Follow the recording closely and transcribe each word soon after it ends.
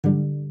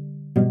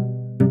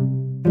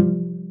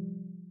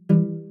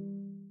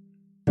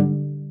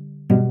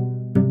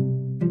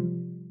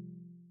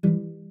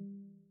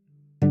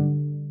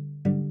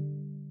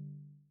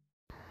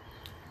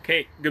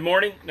Okay, good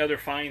morning. Another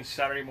fine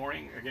Saturday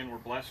morning. Again, we're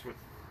blessed with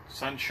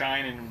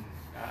sunshine and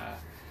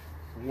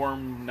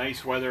warm,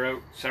 nice weather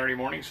out Saturday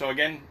morning. So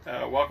again,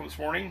 welcome this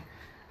morning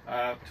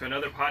to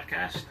another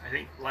podcast. I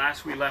think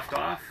last we left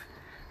off,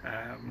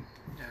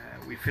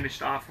 we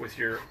finished off with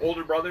your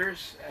older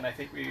brothers, and I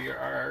think we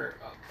are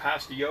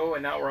past Yo,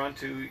 and now we're on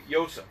to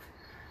Yosef.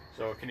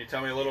 So can you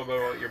tell me a little bit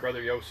about your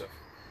brother Yosef?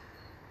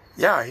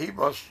 Yeah, he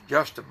was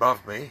just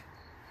above me.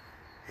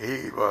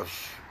 He was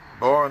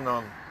born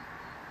on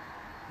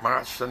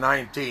March the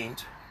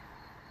 19th,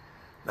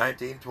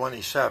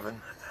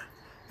 1927.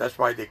 That's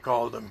why they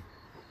called him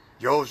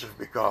Joseph,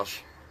 because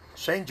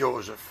Saint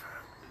Joseph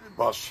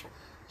was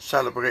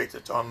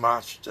celebrated on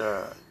March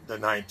the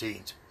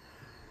 19th.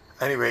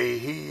 Anyway,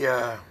 he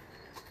had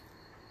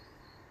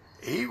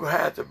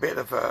a bit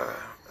of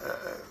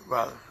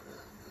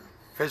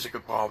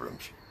physical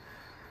problems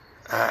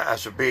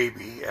as a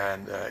baby,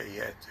 and he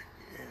had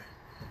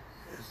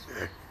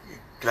a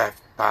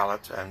cleft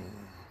palate and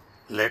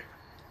lip,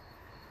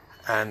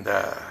 and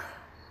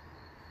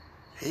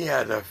he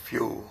had a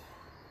few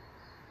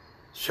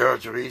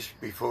surgeries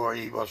before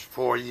he was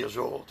 4 years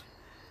old.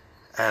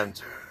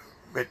 And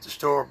with the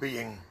store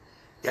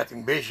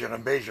getting busier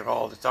and busier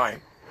all the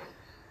time,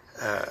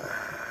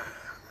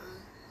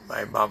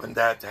 my mom and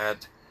dad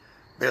had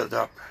built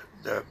up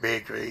the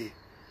bakery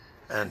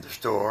and the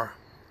store,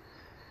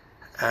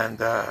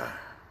 and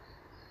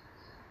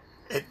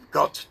it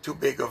got too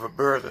big of a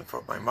burden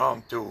for my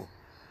mom to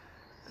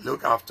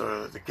look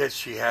after the kids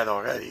she had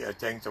already. I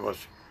think there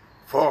was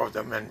 4 of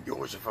them, and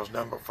Joseph was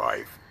number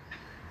 5.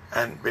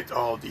 And with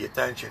all the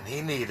attention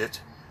he needed,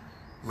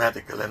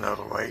 medical and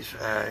otherwise,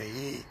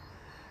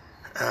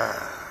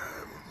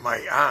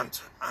 my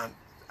aunt,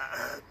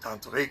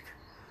 Tante Riek,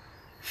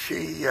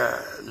 she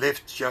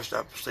lived just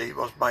up the street,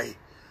 was my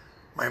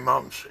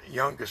mom's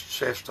youngest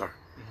sister,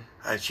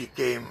 and she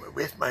came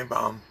with my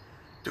mom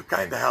to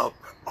kind of help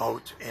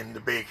out in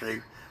the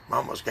bakery.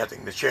 Mom was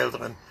getting the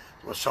children.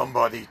 There was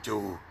somebody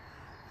to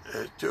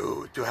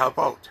help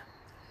out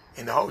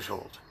in the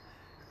household.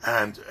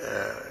 And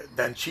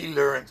then she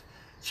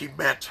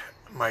met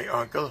my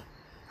uncle,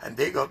 and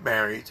they got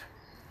married,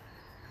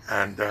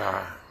 and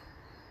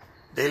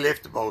they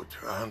lived about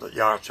 100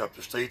 yards up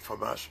the street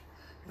from us,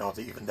 not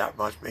even that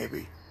much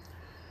maybe.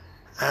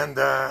 And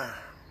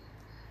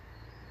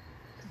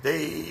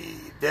they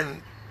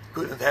then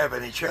couldn't have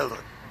any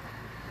children.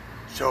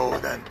 So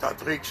then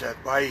Tante Riek said,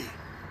 "Why,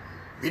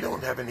 we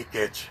don't have any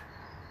kids.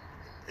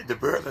 The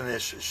burden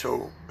is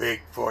so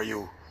big for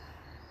you."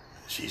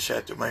 She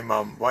said to my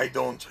mom, "Why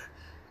don't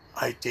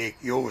I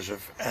take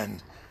Joseph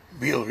and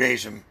we'll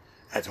raise him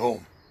at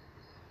home?"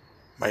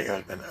 My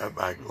husband,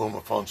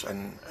 Oma Fons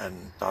and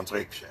Tante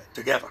Riek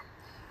together,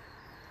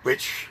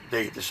 which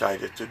they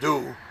decided to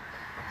do,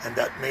 and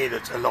that made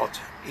it a lot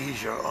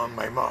easier on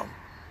my mom.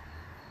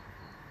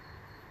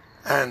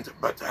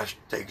 But as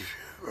things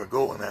were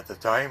going at the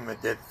time,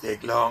 it didn't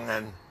take long,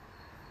 and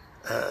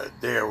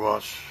there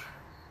was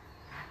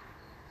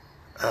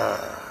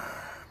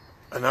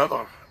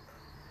another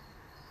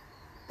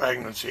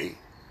pregnancy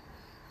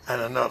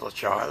and another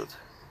child,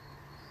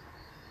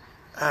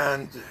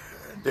 and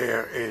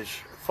there is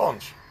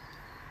Fons.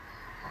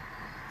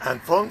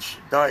 And Fons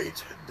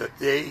died the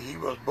day he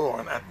was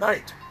born at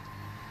night,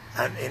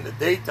 and in the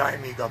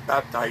daytime he got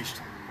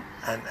baptized,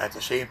 and at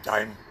the same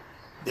time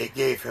they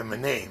gave him a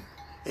name.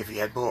 If he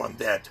had born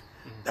dead,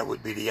 that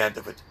would be the end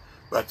of it.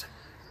 But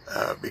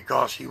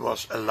because he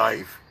was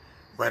alive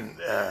when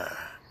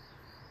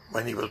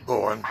he was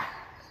born,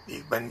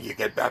 when you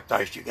get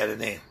baptized, you get a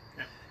name.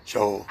 Yeah.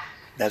 So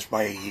that's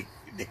why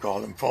they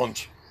call him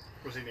Fons.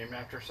 Was he named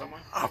after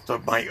someone? After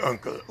my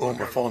uncle,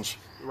 Oma Fons.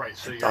 Right,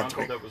 so your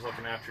uncle that was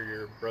looking after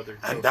your brother.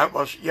 And that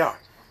was, yeah.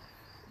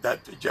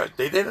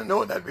 They didn't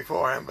know that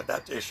beforehand, but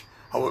that is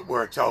how it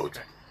worked out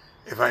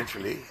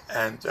eventually.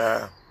 And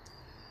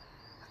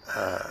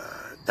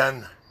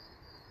then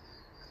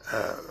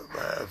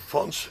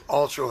Fons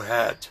also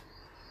had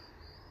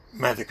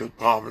medical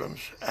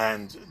problems,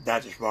 and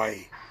that is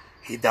why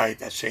he died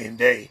that same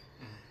day.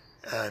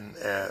 And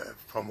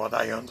from what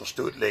I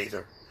understood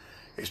later,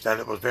 is that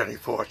it was very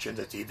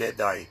fortunate he did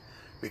die,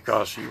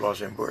 because he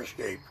was in worse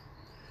shape.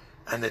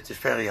 And it is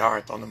very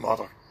hard on a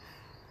mother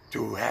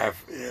to have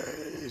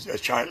a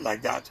child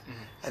like that,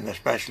 and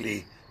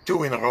especially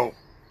 2 in a row.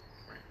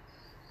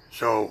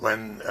 So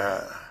when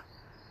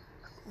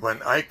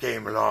I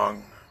came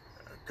along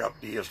a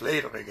couple of years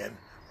later again,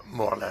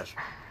 more or less,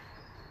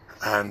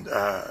 and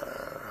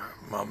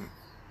Mom,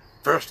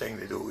 first thing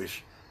they do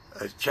is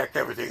check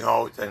everything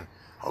out, and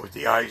how's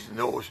the eyes and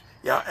nose.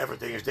 Yeah,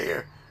 everything is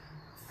there.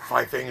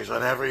 5 fingers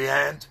on every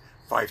hand,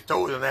 5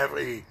 toes on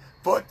every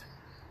foot.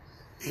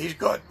 He's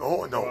good.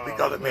 Oh no, we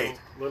got it made.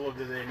 Little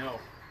did they know.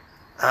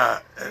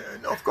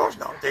 Of course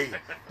not.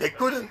 They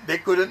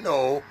couldn't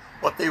know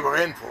what they were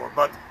in for.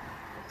 But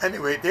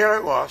anyway, there I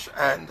was,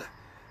 and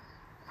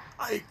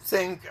I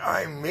think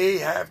I may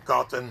have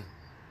gotten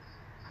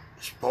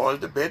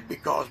spoiled a bit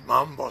because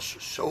Mom was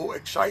so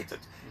excited.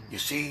 You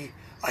see,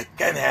 I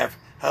can have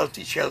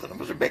healthy children. It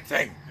was a big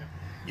thing.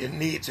 you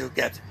need to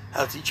get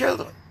healthy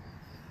children.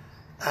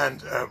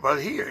 And well,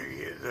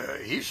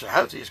 he's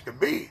healthy as can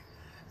be,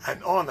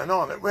 and on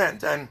it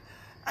went. And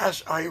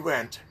as I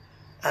went,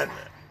 and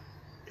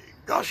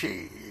gosh,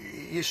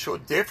 he's so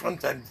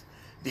different than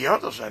the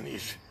others, and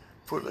he's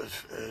full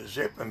of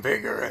zip and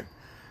vigor, and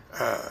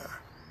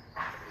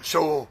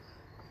so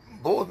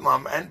both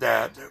mom and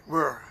dad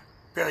were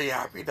very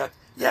happy that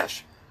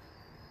yes.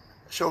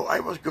 So I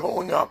was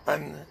growing up,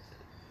 and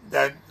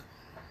then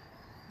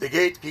the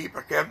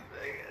gatekeeper kept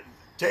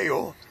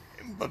Theo,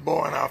 but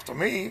born after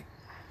me,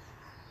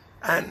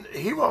 and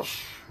he was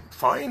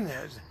fine.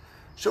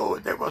 So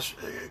there was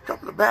a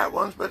couple of bad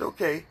ones, but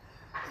okay,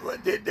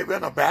 they were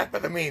not bad,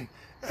 but I mean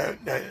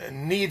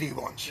needy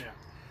ones, Yeah.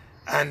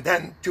 and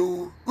then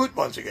 2 good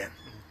ones again.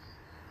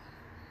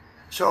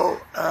 So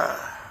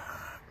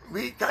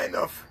we kind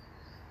of,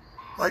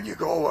 well, you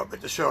grow up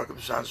with the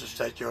circumstances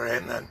that you're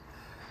in, and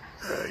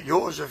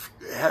Joseph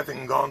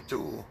having gone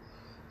to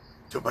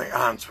my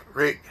aunt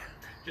Rig.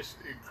 Just,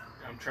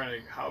 I'm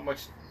trying to. How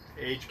much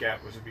age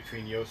gap was it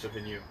between Joseph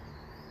and you?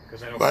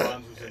 Because I know Well,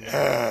 Franz was in there.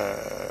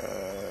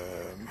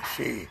 let me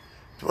see,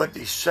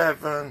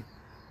 27.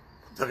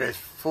 There is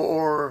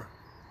 4.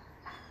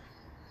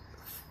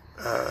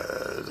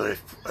 There is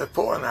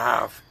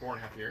 4.5.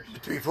 4.5 years.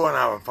 Between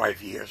 4.5 and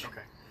 5 years.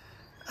 Okay.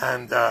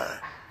 And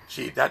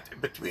see,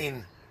 that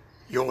between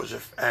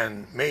Joseph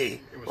and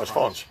me It was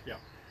Franz. Fons. Yeah.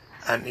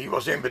 And he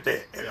was in, but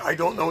I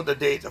don't know the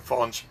date of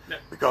Fons No.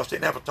 because they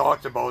never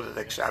talked about it,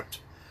 except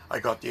I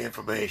got the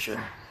information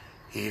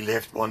he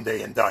lived one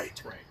day and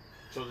died. Right.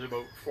 So there's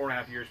about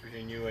 4.5 years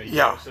between you and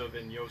Yeah. Joseph,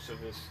 and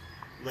Joseph is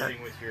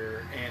living with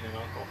your aunt and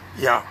uncle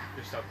Yeah,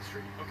 just up the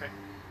street. Okay.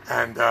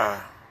 and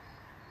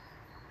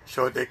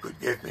so they could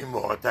give me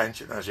more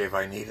attention as if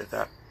I needed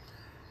that.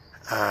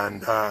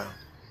 And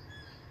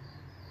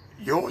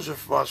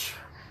Joseph was,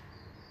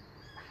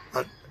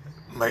 but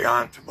my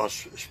aunt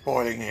was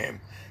spoiling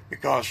him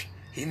because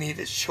he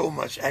needed so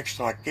much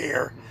extra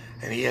care,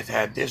 and he had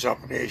had this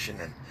operation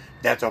and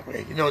that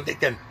operation. You know, they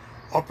can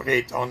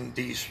operate on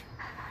these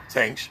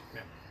things,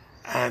 Yeah.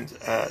 and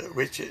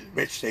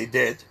which they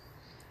did.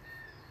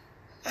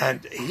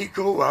 And he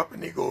grew up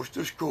and he goes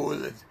to school,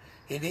 and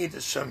he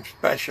needed some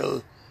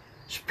special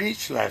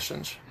speech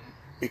lessons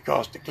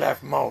because the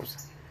cleft mouth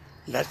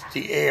lets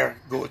the air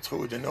go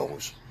through the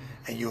nose,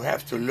 and you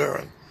have to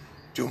learn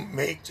to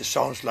make the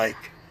sounds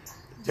like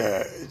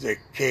the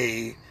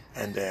K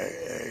and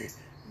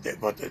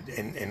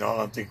in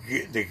Holland the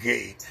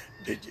G,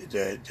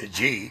 the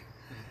G.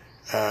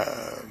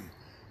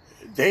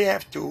 They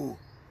have to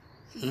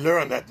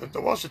learn that.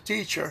 There was a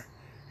teacher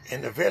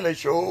in the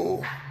village,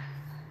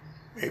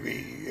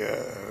 maybe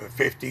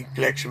 15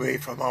 clicks away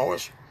from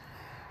ours,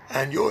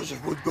 and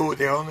Joseph would go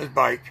there on his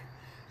bike,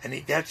 and he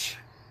gets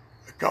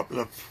a couple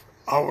of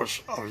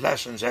hours of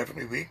lessons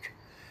every week,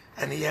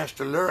 and he has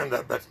to learn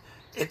that, but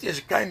it is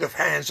kind of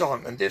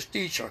hands-on, and this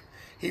teacher,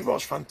 he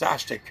was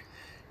fantastic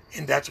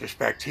in that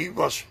respect. He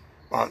was,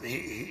 well,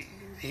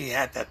 he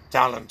had that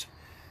talent,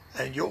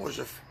 and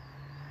Joseph,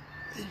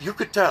 you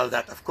could tell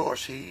that, of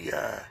course, he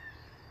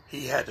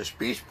had a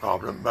speech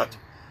problem, but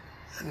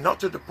not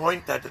to the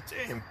point that it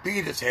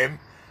impeded him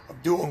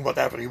of doing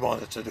whatever he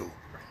wanted to do.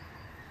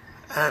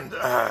 And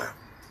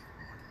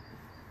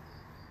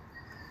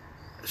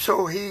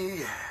so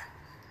he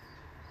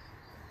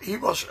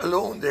was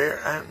alone there,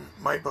 and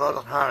my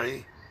brother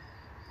Harry,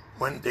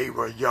 when they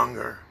were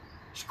younger,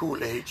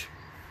 school age,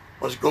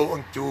 was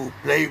going to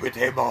play with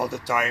him all the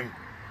time.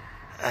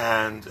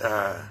 And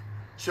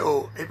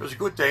so it was a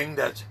good thing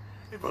that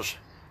it was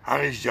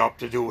Harry's job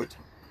to do it,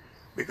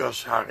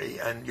 because Harry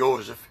and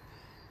Joseph,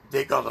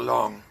 they got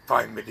along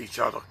fine with each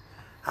other.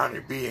 Harry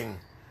being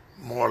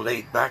more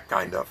laid back,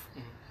 kind of.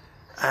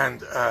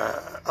 And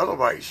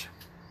otherwise,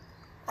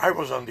 I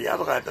was on the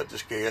other end of the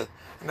scale,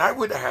 and I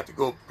would have had to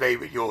go play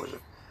with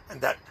Joseph,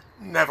 and that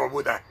never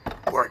would have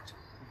worked.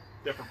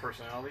 Different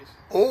personalities?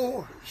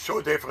 Oh,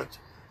 so different.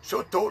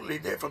 So totally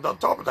different. On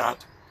top of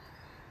that,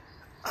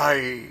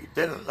 I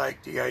didn't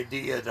like the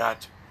idea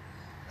that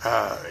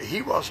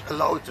he was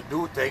allowed to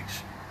do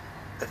things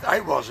that I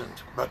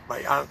wasn't, but my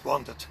aunt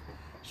wanted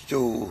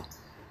to.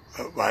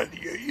 Well,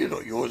 you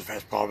know, Joseph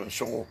has problems,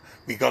 so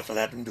we got to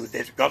let him do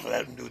this, got to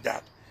let him do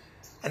that.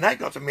 And I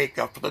got to make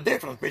up for the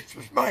difference, which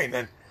was mine.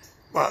 And,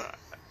 well,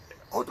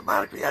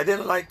 automatically I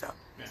didn't like that.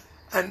 Yeah.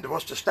 And there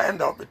was the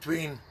standoff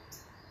between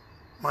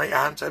my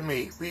aunt and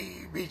me.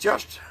 We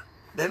just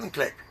didn't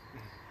click.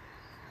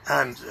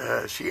 And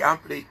she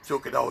amply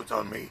took it out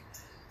on me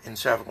in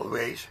several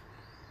ways.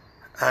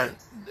 And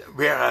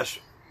whereas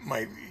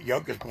my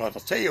youngest brother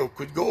Theo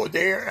could go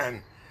there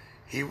and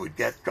he would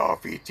get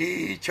coffee,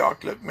 tea,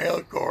 chocolate,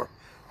 milk, or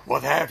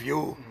what have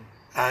you.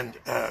 And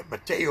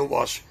but Theo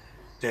was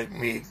the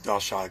meek,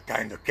 docile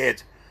kind of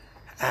kid,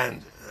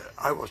 and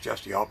I was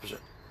just the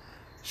opposite.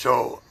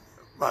 So,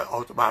 well,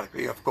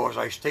 automatically, of course,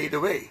 I stayed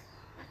away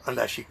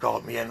unless she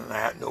called me in, and I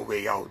had no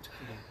way out.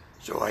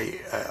 So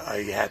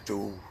I had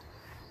to,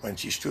 when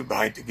she stood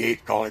behind the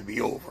gate, calling me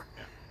over.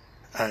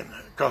 And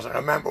because I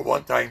remember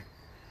one time,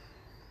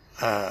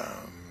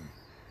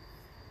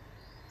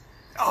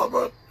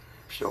 Albert.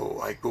 So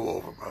I go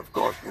over. Of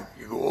course,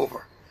 you go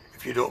over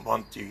if you don't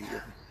want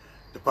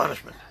the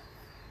punishment.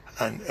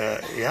 And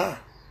yeah,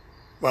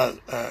 well,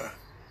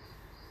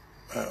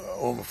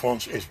 Ome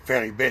Fons is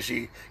very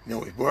busy. You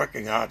know, he's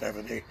working hard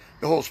every day,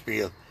 the whole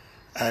spiel,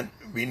 and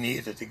we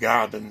needed the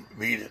garden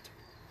weeded.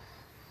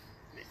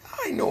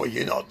 I know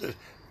you're not,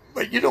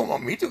 but you don't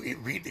want me to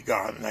weed the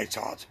garden. I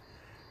thought,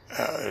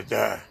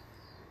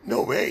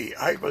 no way.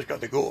 I was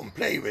going to go and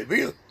play with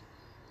Will.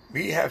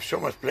 We have so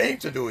much playing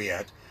to do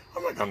yet.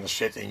 I'm not going to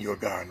sit in your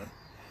garden.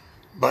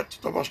 But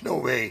there was no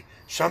way.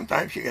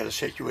 Sometimes you get a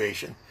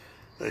situation,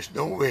 there's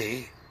no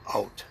way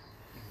out.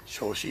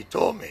 So she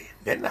told me,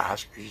 didn't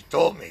ask, she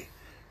told me,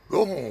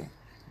 go home,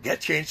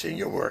 get changed in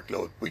your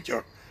workload, put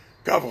your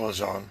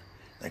coveralls on,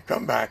 and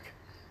come back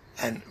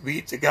and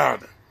weed the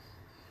garden.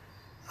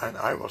 And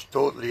I was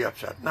totally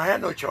upset. And I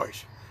had no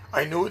choice.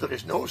 I knew there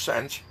is no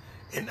sense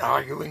in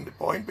arguing the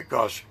point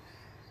because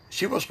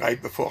she was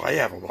right before I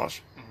ever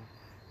was.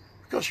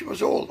 Because she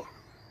was older.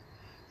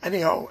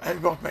 Anyhow,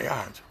 and got my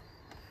aunt.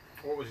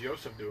 What was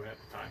Joseph doing at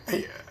the time?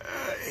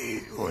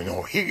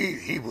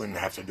 He wouldn't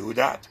have to do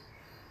that.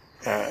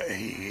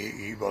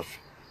 He was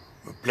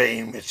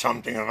playing with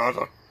something or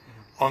other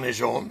on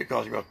his own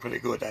because he was pretty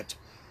good at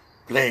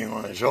playing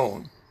on his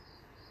own,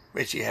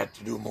 which he had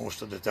to do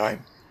most of the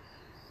time.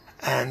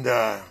 And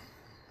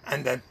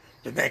then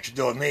the next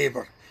door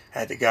neighbor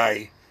had a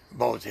guy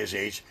about his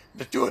age.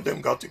 The two of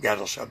them got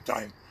together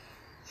sometime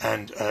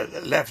and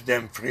left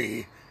them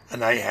free,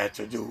 and I had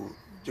to do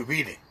the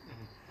weeding.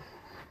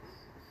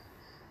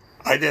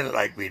 I didn't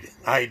like weeding.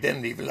 I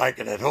didn't even like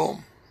it at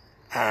home.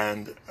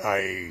 And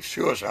I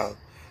sure as hell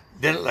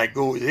didn't like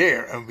go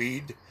there and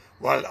weed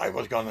while I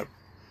was going to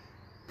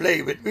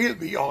play with Will.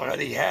 We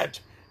already had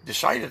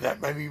decided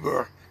that when we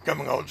were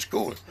coming out of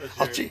school.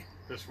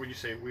 When you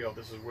say Will,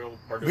 this is Will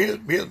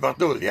Bardul. Will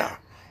Bardul, yeah.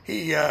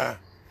 He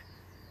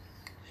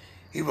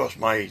was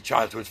my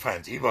childhood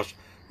friend. He was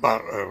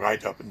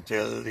right up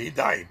until he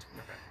died.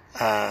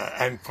 Okay.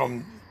 And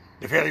from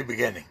the very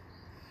beginning.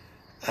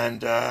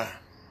 And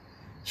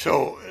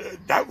so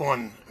that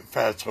one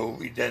fell through.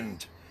 We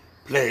didn't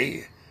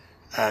play.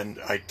 And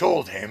I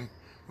told him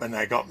when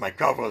I got my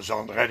covers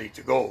on ready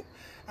to go.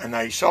 And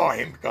I saw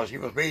him because he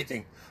was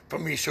waiting for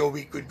me so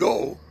we could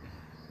go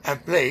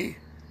and play.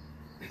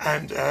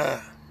 And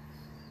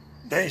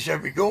then he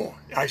said, we go.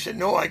 I said,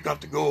 no, I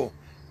got to go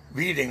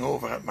weeding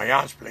over at my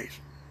aunt's place.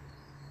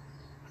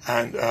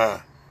 And,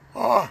 the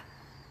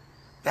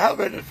hell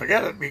with it,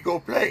 forget it, we go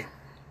play.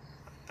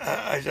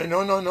 I said,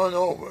 no,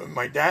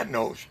 my dad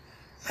knows.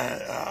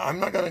 I'm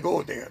not going to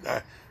go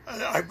there.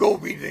 I go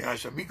weeding. I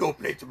said, we go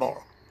play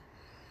tomorrow.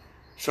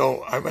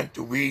 So I went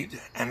to weed,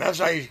 and as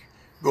I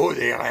go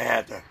there, I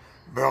had a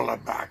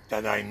burlap bag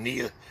that I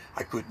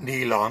could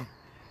kneel on,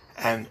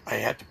 and I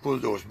had to pull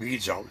those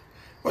weeds out.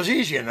 It was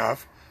easy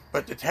enough,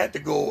 but it had to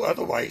go,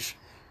 otherwise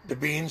the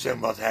beans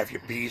and what have you,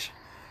 peas,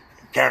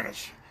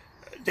 carrots,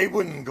 they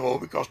wouldn't grow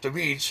because the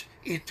weeds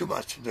eat too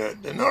much of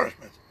the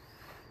nourishment.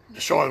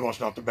 The soil was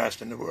not the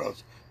best in the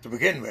world to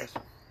begin with.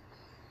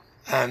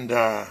 And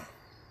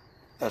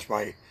that's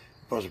why it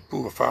was a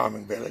poor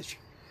farming village.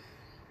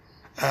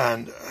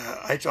 And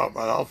I thought,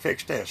 well, I'll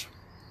fix this.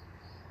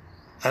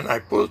 And I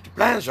pulled the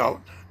plants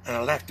out and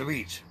I left the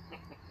weeds.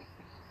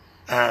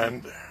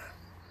 And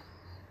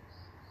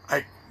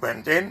I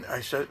went in,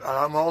 I said,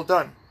 I'm all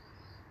done.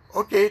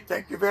 Okay,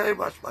 thank you very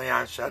much, my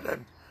aunt said.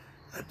 And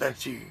then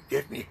she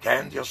gave me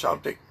candy or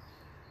something.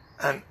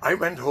 And I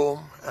went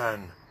home,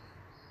 and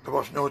there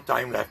was no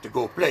time left to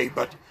go play,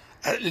 but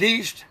at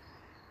least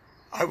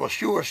I was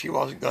sure she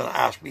wasn't going to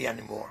ask me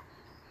anymore.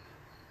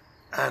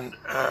 And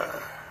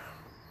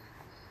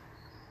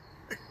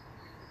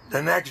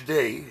the next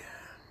day,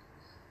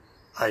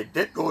 I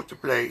did go to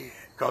play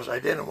because I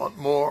didn't want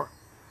more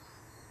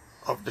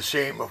of the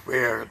same of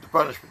where the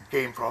punishment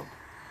came from,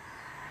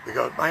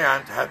 because my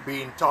aunt had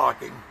been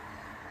talking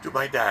to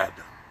my dad.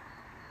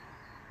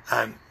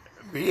 And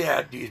we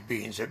had these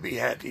beans and we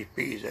had these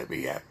peas that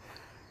we had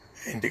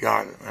in the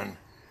garden. And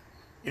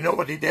you know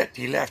what he did?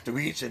 He left the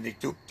weeds and he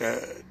took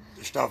the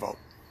stuff out,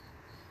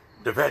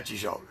 the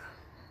veggies out.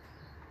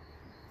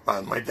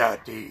 Well, my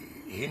dad,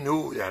 he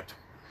knew that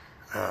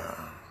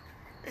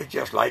it's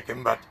just like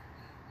him, but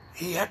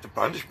he had to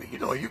punish me. You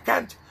know, you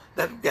can't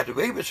let him get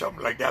away with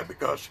something like that,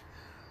 because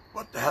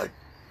what the hell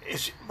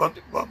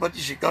what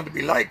is he going to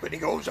be like when he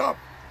grows up?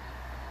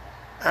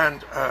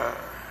 And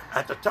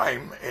at the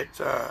time,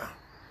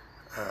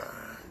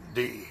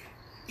 the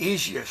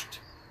easiest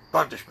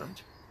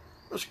punishment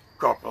was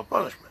corporal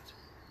punishment.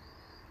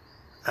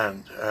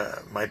 And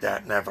my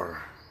dad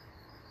never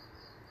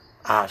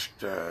asked,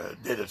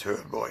 did it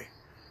hurt, boy?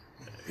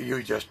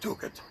 You just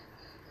took it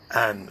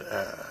and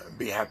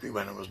be happy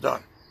when it was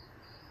done.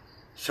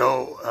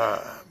 So,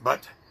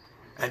 but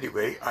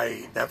anyway,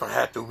 I never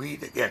had to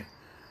weed again.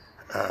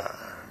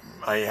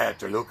 I had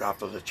to look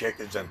after the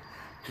chickens and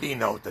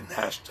clean out the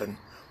nest and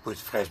put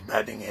fresh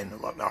bedding in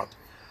and whatnot.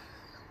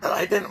 But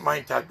I didn't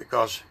mind that,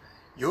 because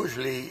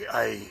usually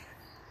I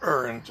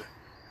earned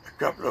a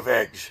couple of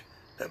eggs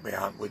that my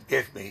aunt would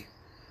give me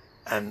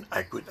and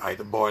I could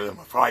either boil them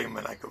or fry them,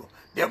 and I could,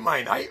 they're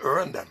mine, I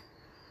earned them.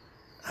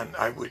 And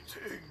I would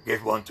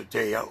give one to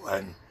Theo,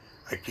 and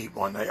I keep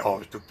one. I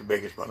always took the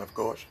biggest one, of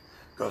course,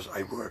 because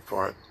I worked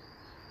for it.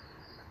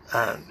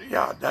 And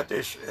yeah, that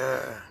is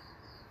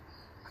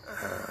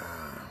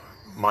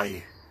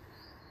my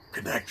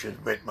connection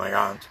with my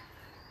aunt.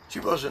 She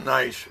was a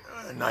nice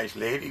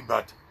lady,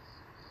 but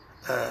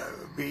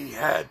we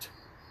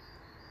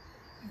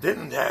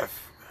didn't have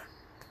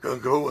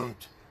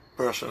congruent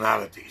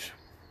personalities.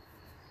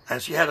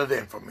 And she had it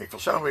in for me. For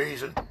some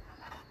reason,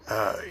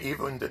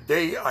 even the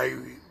day I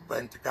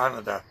went to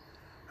Canada,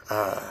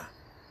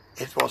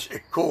 it was a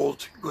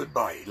cold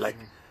goodbye, like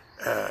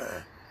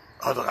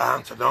other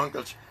aunts and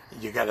uncles.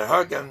 You get a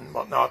hug and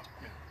whatnot.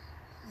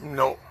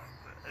 No,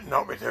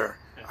 not with her.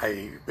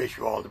 I wish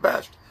you all the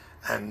best,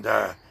 and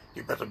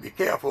you better be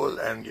careful.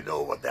 And you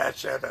know what Dad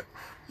said. That,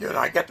 you know,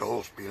 I get the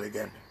whole spiel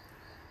again.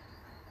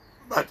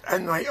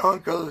 And my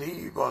uncle,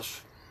 he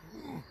was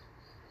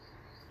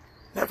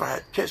never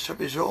had kids of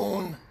his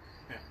own.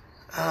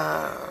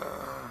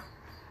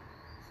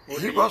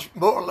 He was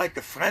more like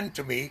a friend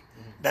to me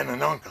than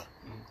an uncle.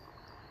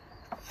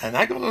 And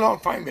I got along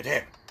fine with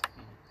him.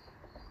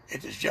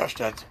 It is just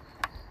that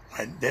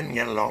I didn't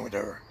get along with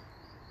her.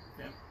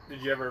 Yeah.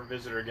 Did you ever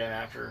visit her again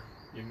after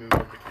you moved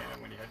over to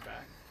Canada when you head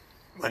back?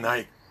 When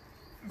I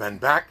went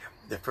back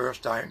the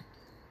first time,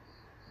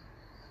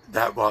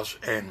 that was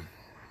in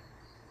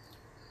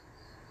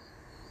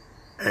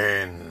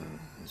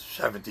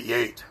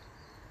 78.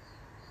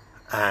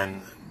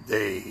 And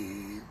they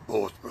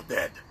both were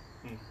dead.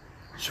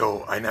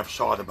 So I never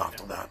saw them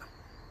after that.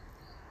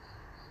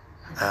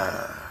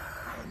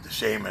 The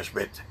same as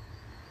with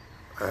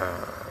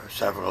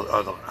several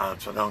other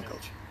aunts and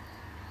uncles.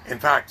 In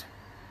fact,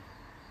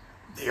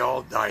 they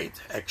all died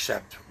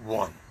except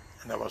one,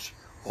 and that was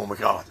Oma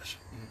Gratis.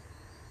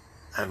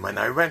 And when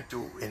I went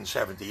in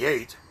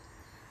 78,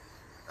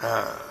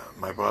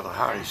 my brother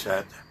Harry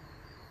said,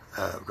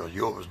 because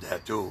Jo was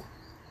dead too,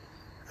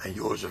 and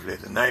Jozef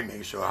lived in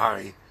Nijmegen, so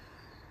Harry,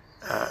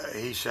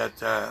 he said,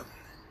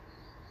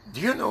 do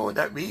you know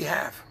that we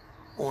have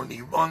only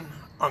one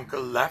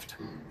uncle left?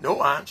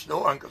 No aunts,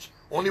 no uncles,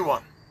 only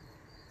one.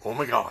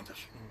 Oma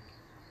Gratis.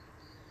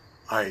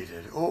 I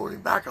said, holy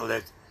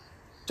mackerel,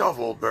 tough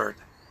old bird.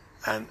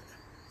 And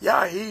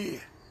yeah,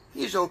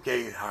 he's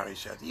okay, Harry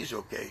said, he's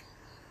okay.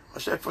 I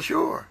said, for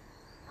sure.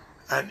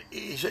 And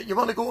he said, you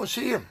want to go and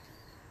see him?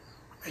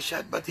 I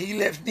said, but he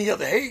lives near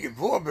the Hague in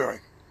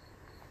Voorburg.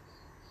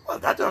 Well,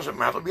 that doesn't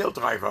matter, we'll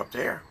drive up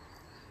there.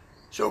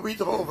 So we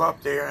drove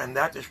up there, and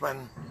that is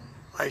when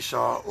I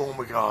saw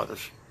Oma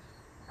Gratis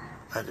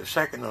the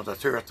second or the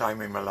third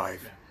time in my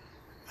life.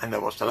 And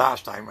that was the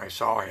last time I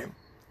saw him.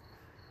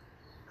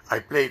 I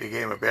played a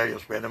game of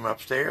billiards with him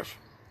upstairs.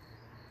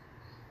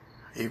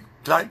 He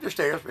climbed the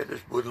stairs with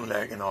his wooden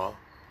leg and all.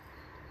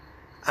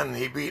 And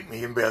he beat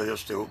me in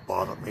billiards too,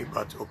 bothered me,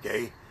 but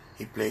okay.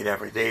 He played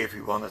every day if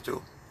he wanted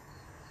to.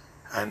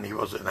 And he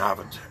was an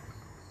avid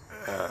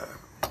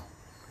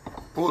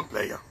pool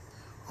player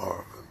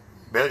or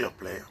billiard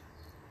player.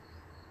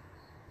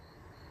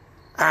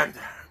 And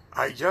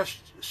I just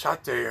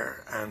sat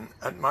there and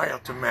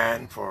admired the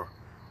man for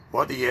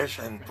what he is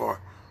and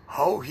for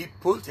how he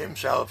pulled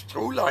himself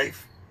through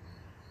life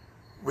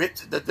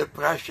with the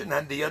depression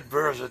and the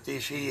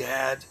adversities he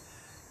had,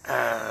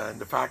 and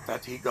the fact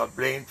that he got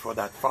blamed for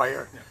that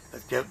fire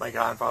that killed my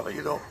grandfather,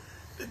 you know,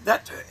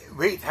 that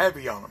weighed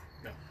heavy on him.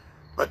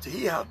 But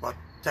he had about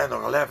 10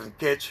 or 11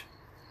 kids,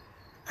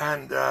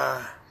 and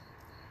yeah,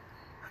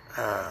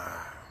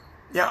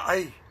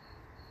 I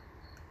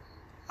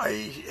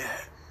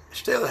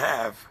still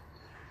have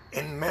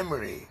in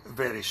memory a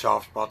very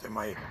soft spot in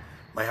my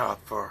heart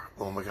for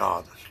Oma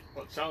Gratis.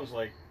 Well, it sounds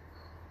like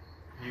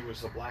he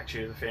was the black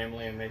sheep of the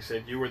family, and they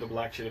said you were the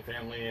black sheep of the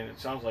family, and it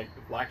sounds like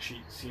the black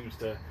sheep seems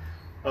to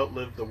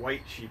outlive the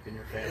white sheep in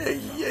your family.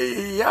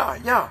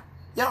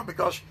 Yeah,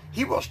 because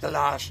he was the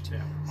last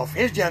of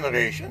his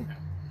generation,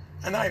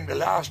 and I'm the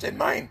last in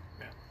mine.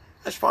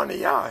 That's funny,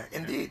 yeah,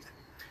 indeed.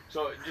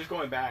 So just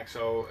going back,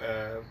 so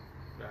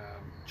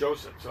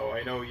Joseph, so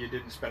I know you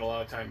didn't spend a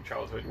lot of time in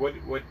childhood.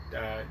 What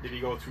did he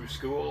go through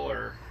school,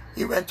 or?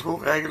 He went through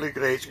regular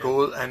grade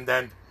school, and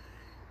then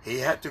he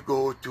had to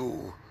go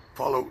to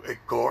follow a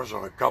course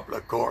or a couple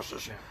of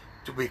courses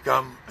to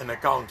become an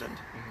accountant.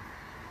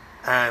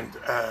 And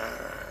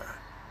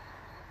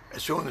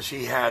as soon as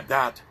he had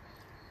that,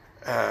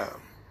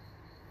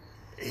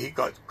 he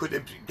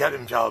could get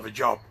himself a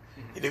job.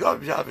 He got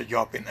himself a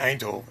job in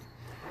Eindhoven.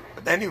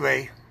 But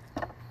anyway,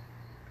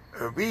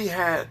 we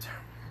had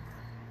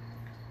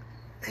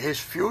his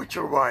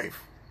future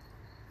wife.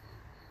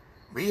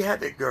 We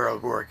had a girl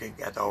working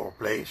at our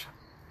place,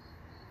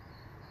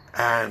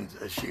 and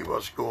she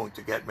was going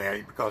to get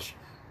married because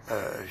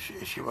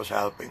she was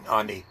helping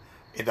Annie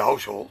in the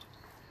household.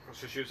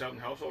 So she was out in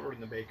the household or in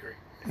the bakery?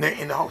 In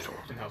the household.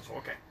 In the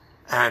household, okay.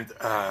 And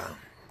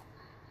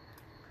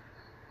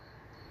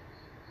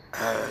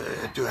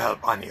to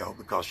help Annie out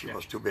because she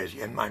was too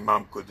busy, and my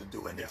mom couldn't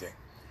do anything.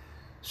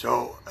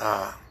 So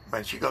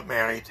when she got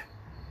married,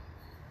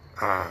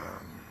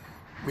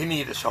 we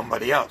needed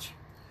somebody else.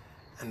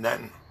 And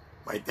then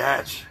my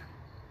dad's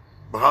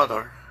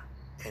brother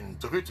in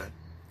Druten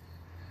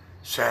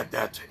said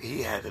that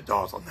he had a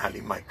daughter,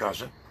 Nellie, my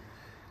cousin,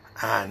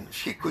 and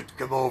she could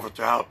come over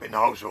to help in the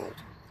household.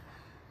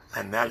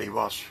 And Nellie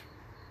was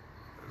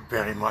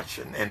very much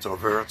an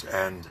introvert,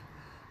 and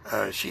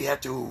she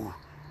had to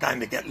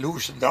kind of get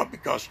loosened up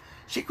because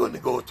she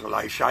couldn't go to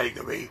lie shied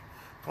away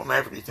from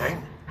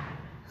everything.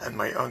 And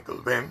my uncle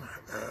Wim,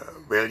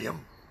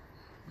 William,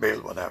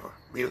 Bill, whatever,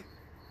 Bill,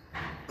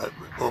 but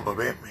over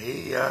Wim,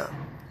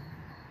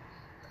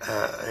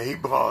 he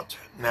brought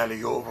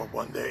Nellie over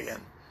one day,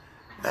 and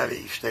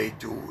Nellie stayed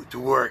to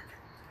work.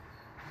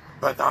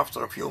 But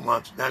after a few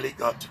months, Nellie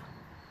got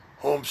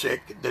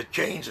homesick. The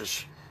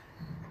changes,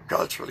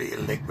 culturally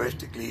and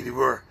linguistically, they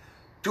were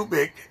too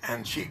big,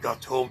 and she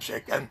got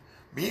homesick. And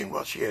being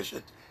what she is,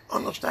 it's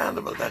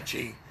understandable that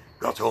she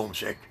got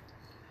homesick.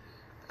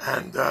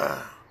 And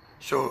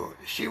so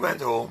she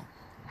went home,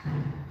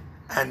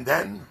 and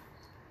then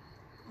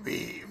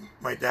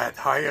my dad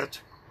hired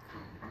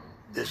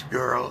this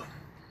girl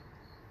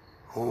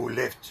who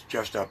lived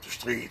just up the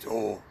street,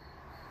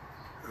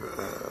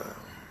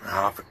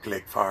 half a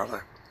click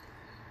farther.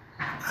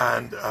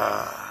 And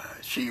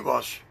she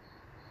was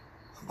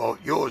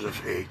about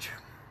Joseph's age,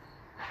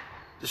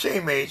 the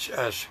same age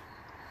as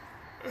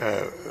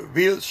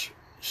Will's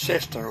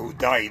sister, who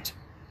died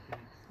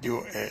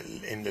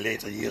in the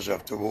later years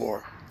of the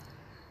war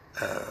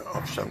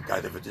of some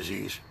kind of a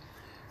disease.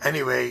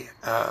 Anyway,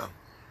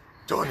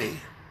 Tony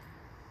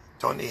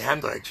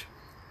Hendricks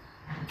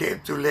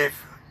came to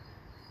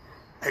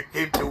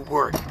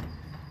work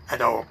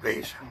at our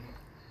place,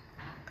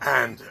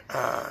 and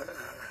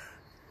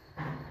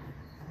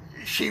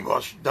she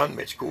was done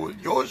with school,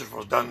 Joseph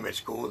was done with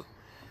school,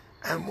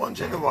 and once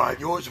in a while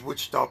Joseph would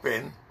stop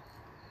in,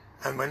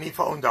 and when he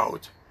found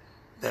out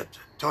that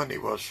Tony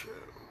was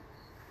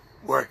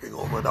working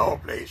over at our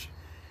place,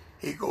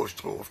 he goes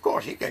through. Of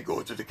course, he can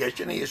go to the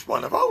kitchen, he is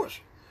one of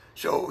ours.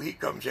 So he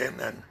comes in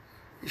and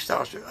he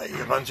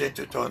runs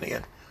into Tony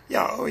and,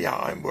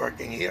 I'm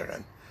working here,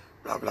 and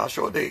blah, blah.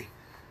 So they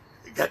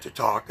get to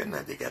talking,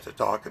 and they get to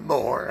talking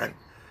more, and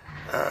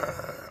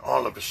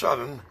all of a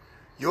sudden,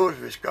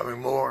 Joseph is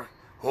coming more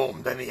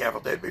home than he ever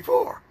did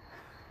before.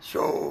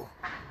 So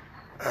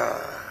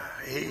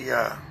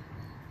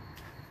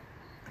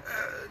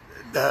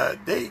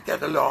they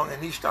get along,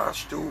 and he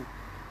starts to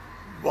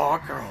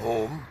walk her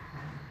home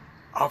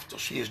after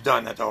she is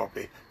done at our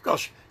place.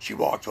 Because she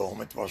walked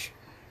home, it was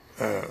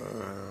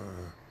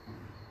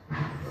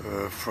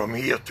from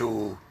here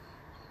to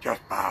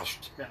just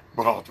past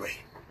Broadway.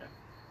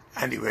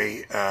 Yeah.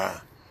 Anyway,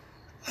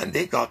 and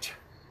they got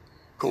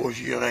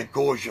cozier and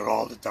cozier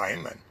all the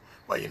time, and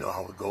well, you know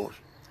how it goes.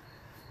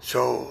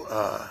 So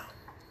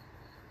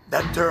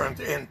that turned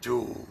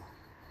into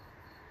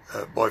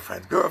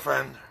boyfriend,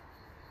 girlfriend,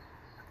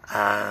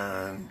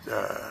 and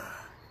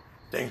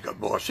things got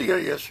more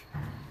serious,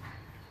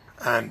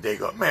 and they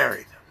got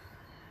married.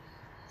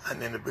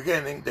 And in the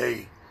beginning,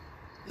 they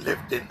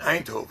lived in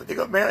Eindhoven. They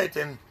got married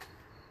in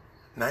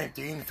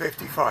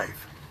 1955.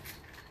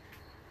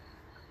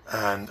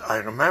 And I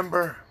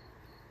remember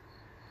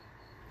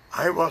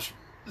I was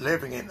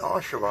living in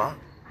Oshawa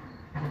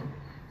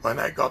when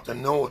I got the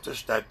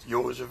notice that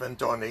Joseph and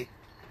Tony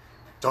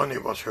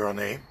was her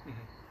name,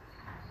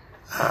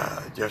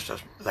 just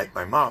as like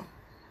my mom,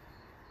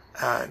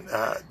 and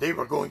they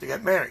were going to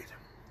get married.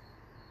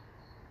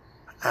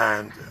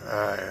 And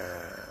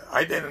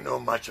I didn't know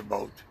much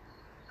about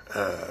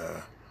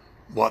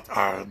what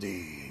are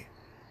the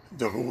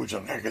rules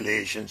and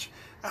regulations,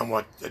 and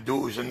what the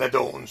do's and the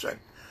don'ts, and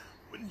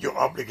your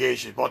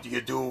obligations. What do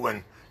you do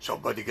when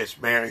somebody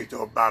gets married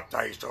or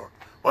baptized or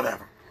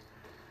whatever?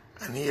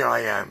 And here I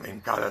am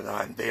in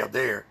Canada, and they are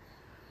there.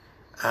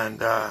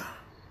 And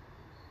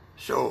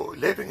so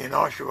living in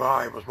Oshawa,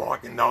 I was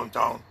walking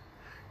downtown,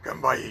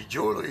 come by a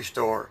jewelry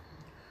store,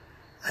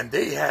 and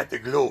they had the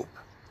globe,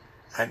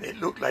 and it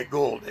looked like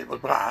gold. It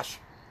was brass,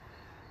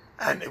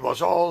 and it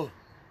was all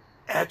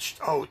etched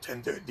out,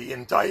 and the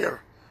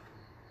entire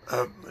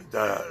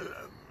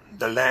the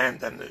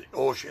land and the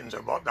oceans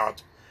and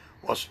whatnot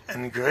was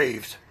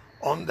engraved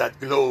on that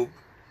globe,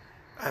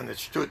 and it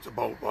stood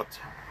about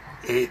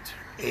 8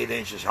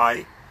 inches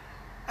high,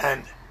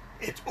 and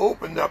it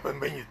opened up,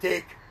 and when you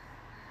take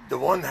the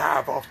one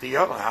half of the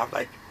other half,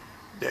 like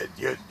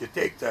you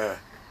take the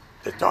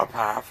top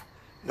half,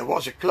 there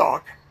was a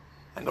clock,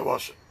 and there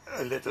was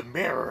a little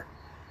mirror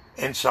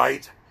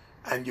inside,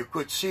 and you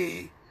could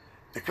see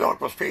the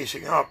clock was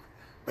facing up,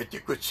 but you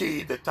could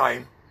see the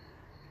time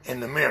in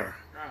the mirror.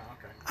 Oh,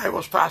 okay. I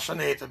was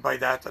fascinated by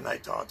that, and I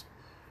thought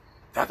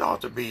that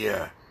ought to be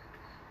a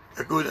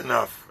good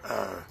enough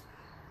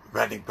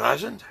wedding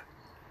present.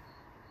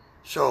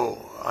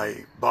 So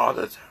I bought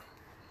it.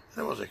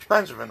 It was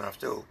expensive enough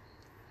too.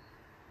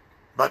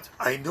 But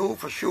I knew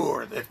for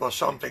sure it was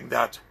something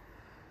that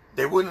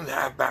they wouldn't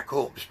have back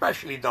home,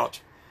 especially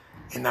not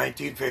in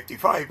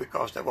 1955,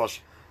 because that was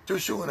too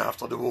soon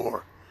after the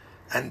war,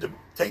 and the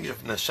things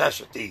of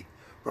necessity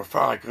were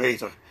far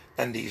greater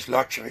than these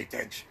luxury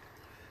things.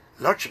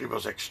 Luxury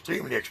was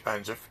extremely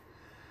expensive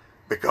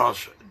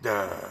because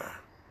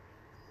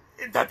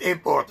that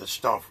imported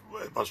stuff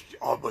was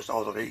almost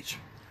out of reach.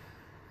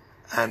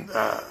 And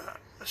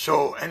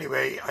so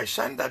anyway, I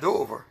sent that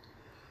over.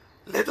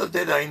 Little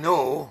did I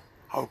know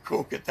how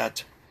crooked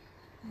that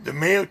the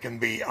mail can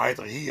be,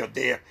 either here,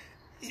 there,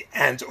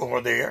 and over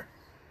there.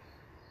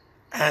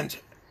 And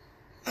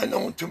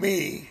unknown to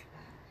me,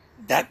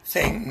 that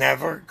thing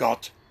never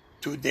got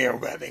to their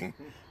wedding.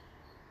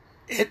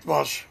 It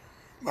was,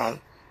 well,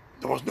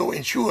 there was no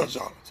insurance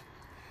on it.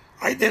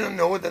 I didn't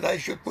know that I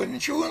should put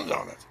insurance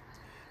on it.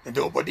 And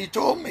nobody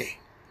told me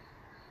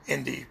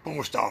in the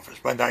post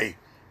office when I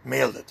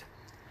mailed it.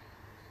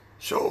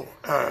 So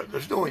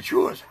there's no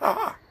insurance.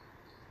 Haha.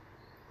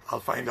 I'll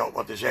find out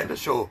what is in it.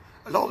 So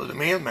a lot of the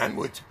mailmen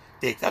would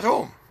take that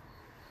home.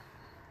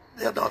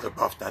 They're not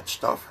above that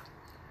stuff.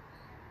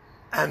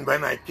 And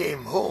when I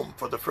came home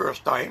for the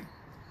first time,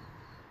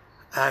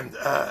 and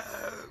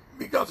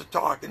we got to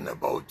talking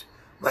about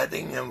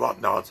wedding and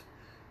whatnot,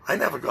 I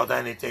never got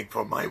anything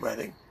for my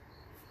wedding.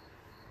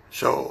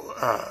 So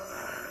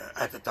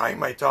at the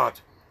time I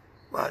thought,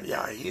 well,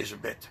 yeah, he is a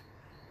bit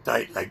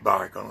tight like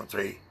bark on a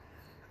tree.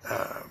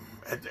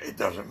 It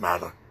doesn't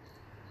matter.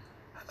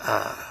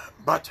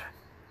 But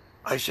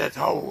I said,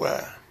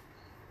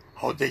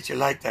 how did you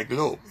like that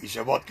globe? He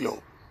said, what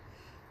globe?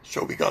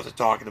 So we got to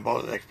talking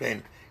about it,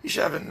 explained. He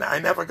said, I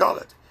never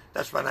got it.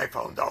 That's when I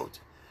found out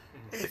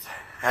it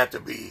had to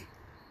be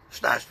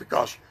snatched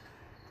because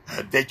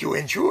did you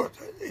insure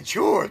it?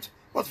 Insured?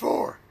 What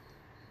for?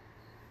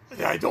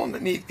 I don't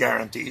need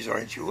guarantees or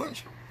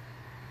insurance.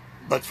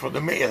 But for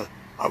the mail,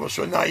 I was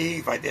so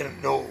naive, I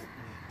didn't know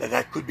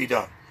that could be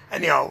done.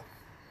 Anyhow,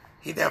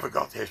 he never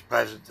got his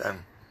present,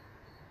 and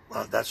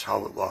well, that's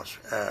how it was.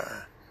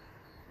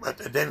 But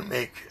it didn't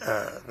make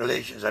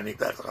relations any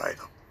better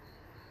either.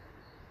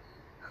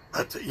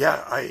 But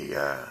yeah,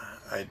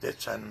 I did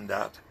send him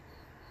that,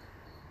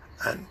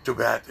 and too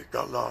bad it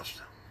got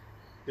lost.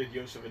 Did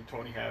Joseph and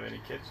Tony have any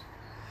kids?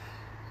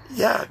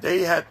 Yeah,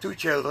 they had 2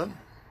 children,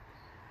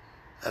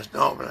 as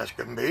normal as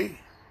can be.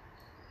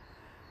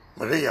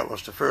 Maria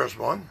was the first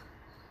one,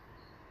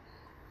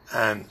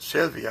 and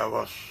Sylvia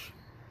was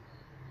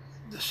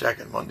the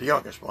second one, the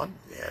youngest one.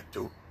 They had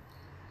 2.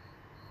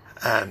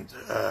 And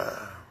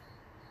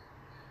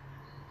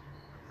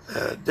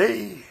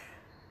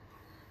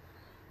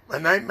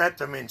when I met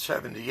them in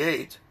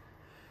 '78,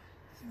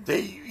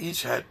 they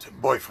each had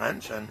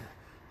boyfriends, and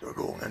they were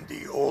going, and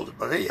the older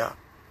Maria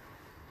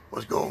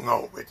was going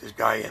out with this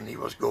guy, and he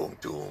was going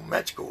to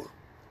med school.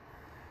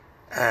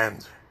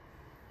 And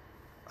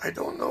I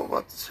don't know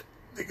what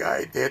the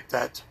guy did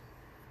that,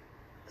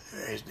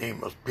 his name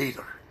was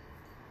Peter,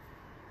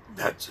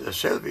 that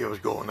Sylvia was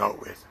going out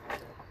with.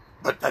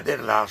 But that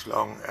didn't last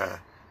long.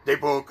 They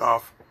broke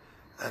off,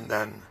 and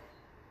then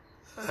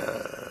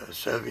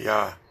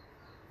Sylvia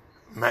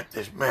met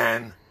this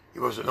man. He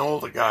was an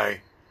older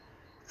guy,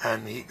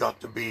 and he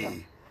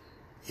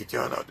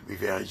turned out to be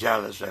very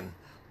jealous and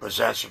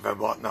possessive and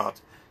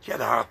whatnot. She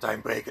had a hard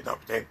time breaking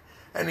up with him.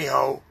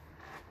 Anyhow,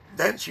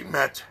 then she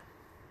met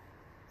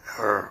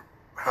her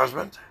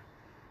husband,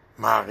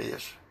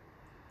 Marius,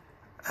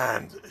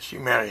 and she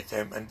married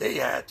him, and they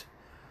had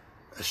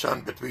a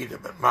son between them,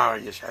 but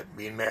Marius hadn't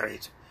been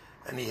married,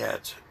 and he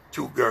had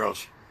 2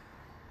 girls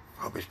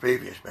from his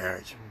previous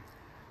marriage.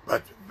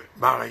 But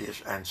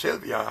Marius and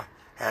Sylvia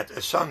had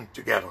a son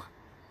together,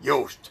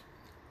 Joost,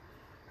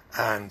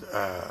 and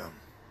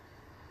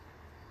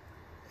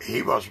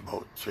he was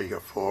about 3 or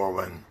 4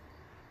 when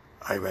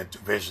I went to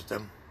visit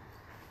him,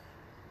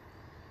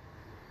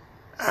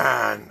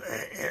 and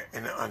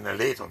on a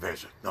later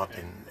visit, not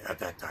at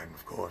that time,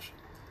 of course.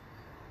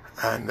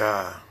 And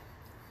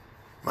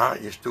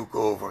Marius took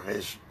over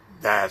his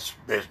dad's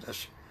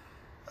business.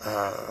 He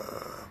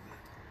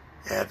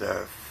had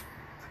a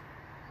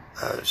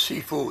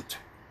seafood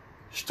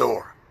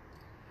store,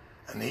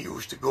 and he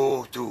used to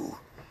go to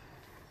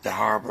the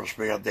harbors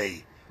where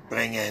they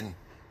bring in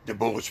the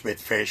boats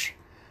with fish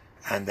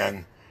and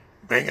then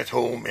bring it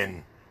home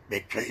in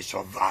big crates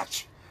or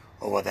vats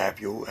or what have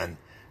you, and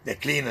they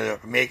clean it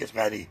up and make it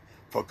ready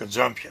for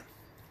consumption.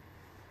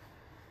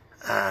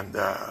 And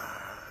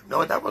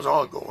no, that was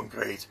all going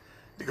great.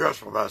 The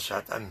girls were well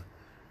set, and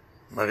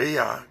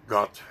Maria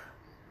got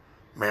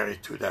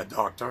married to that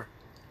doctor,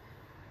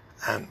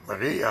 and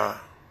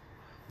Maria,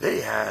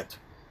 they had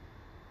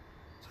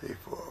 3,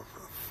 4,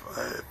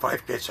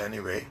 5 kids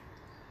anyway.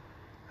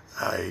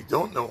 I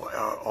don't know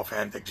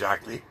offhand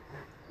exactly,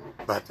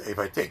 but if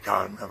I think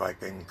on them, if I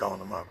can count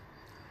them up.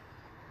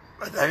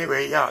 But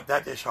anyway, yeah,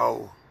 that is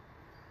how.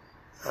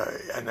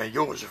 And then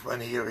Joseph, when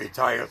he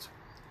retired.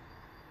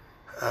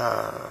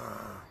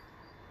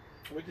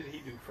 What did he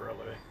do for a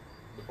living?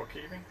 The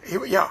bookkeeping?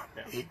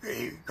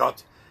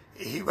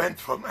 He went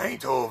from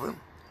Eindhoven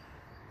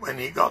when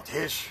he got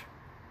his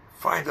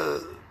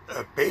final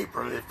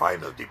paper, his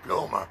final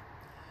diploma.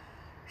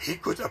 He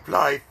could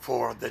apply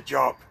for the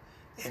job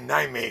in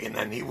Nijmegen,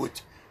 and he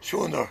would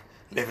sooner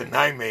live in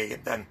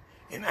Nijmegen than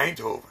in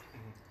Eindhoven.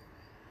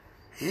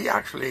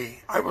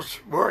 I was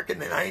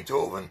working in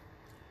Eindhoven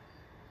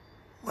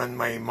when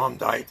my mom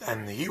died,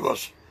 and he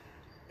was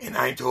in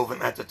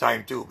Eindhoven at the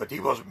time too, but he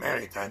wasn't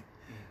married then.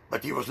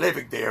 But he was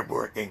living there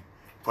working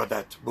for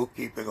that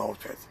bookkeeping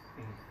outfit.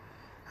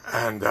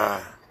 And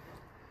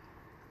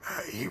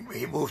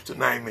he moved to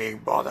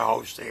Nijmegen, bought a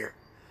house there,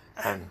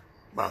 and,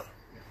 well,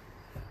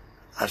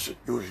 as it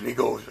usually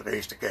goes,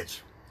 raised the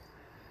kids.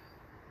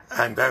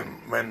 And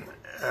then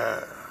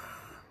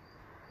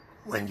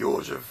when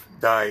Joseph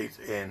died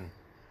in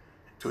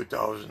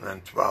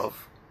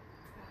 2012,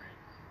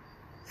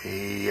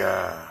 he would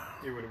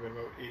have been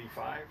about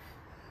 85.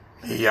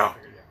 Yeah.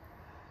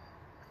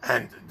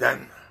 And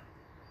then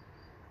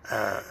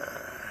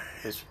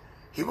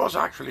he was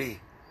actually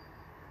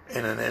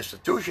in an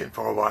institution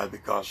for a while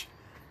because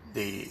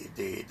the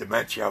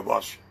dementia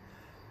was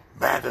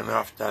bad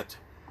enough that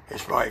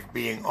his wife,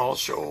 being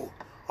also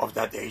of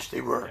that age,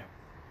 they were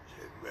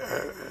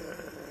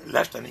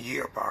less than a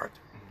year apart,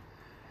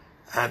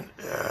 and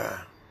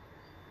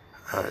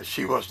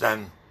she was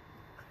then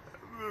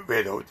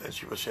widowed, and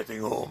she was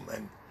sitting home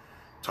and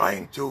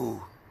trying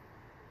to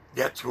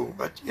get through.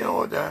 But you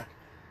know,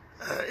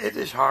 it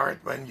is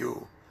hard when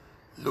you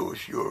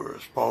lose your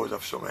spouse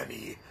of so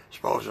many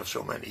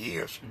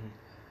years.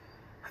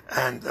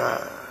 And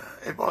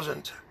it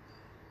wasn't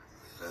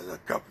a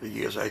couple of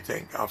years, I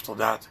think, after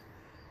that,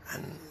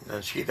 and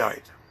then she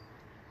died.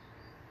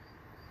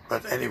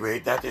 But anyway,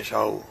 that is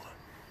how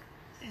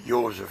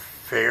Joseph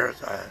fared.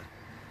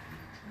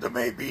 There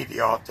may be the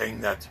odd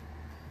thing that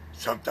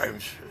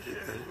sometimes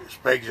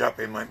springs up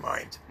in my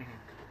mind,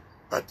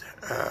 but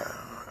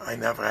I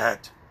never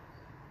had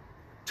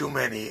too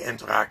many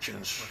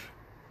interactions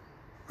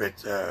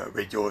with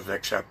Joseph,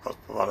 except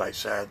what I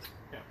said.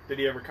 Yeah. Did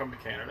he ever come to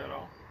Canada at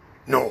all?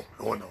 No.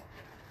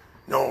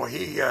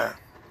 He,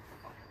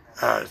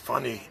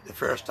 funny, the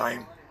first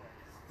time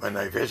when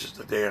I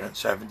visited there in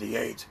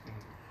 '78,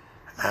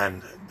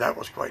 and that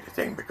was quite a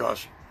thing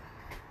because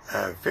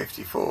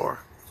 54,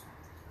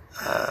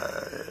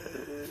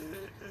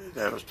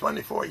 that was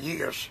 24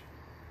 years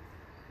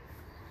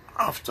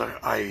after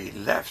I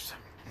left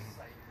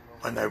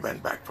when I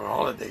went back for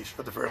holidays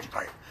for the first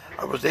time.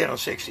 I was there in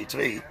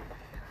 '63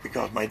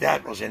 because my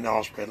dad was in the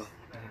hospital,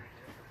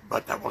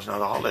 but that was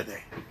not a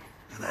holiday,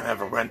 and I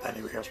never went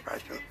anywhere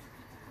special.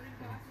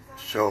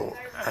 So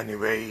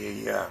anyway,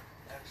 he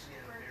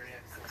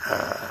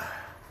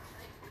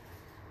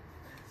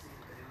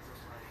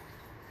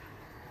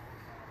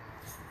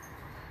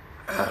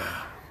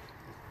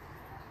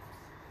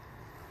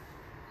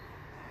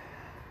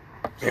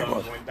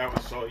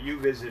So you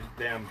visited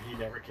them, he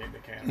never came to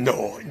Canada?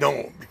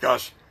 No,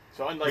 because...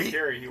 So unlike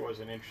Harry, he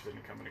wasn't interested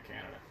in coming to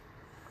Canada.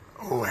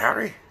 Oh,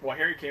 Harry? Well,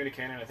 Harry came to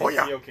Canada. I think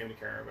Yo came to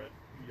Canada,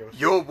 but...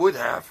 Yo would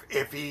have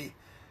if he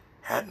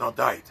had not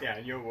died. Yeah,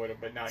 Yo would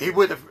have, but not... He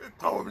would have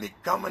probably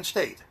come and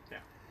stayed. Yeah.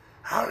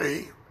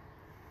 Harry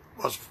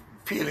was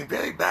feeling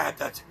very bad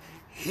that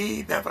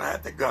he never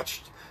had the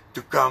guts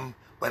to come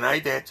when I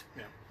did,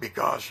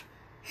 because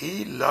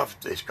he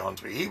loved this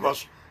country. He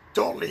was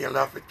totally in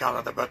love with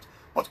Canada, but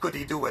what could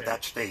he do at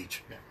that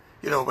stage? Yeah.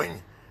 You know,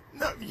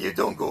 you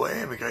don't go and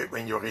immigrate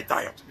when you're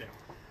retired. Yeah.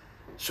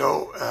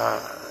 So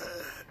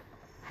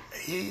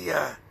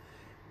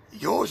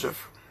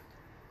Joseph,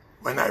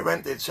 when I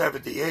went in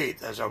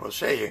 '78, as I was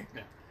saying,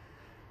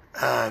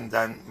 and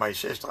then my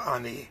sister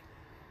Annie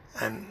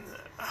and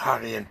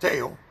Harry and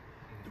Theo,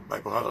 my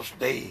brothers,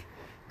 they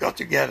got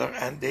together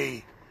and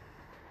they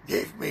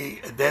gave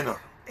me a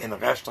dinner in a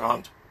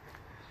restaurant,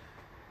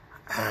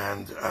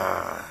 and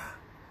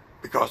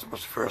because it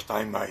was the first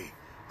time I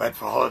went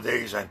for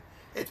holidays, and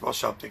it was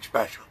something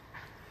special,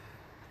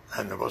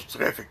 and it was a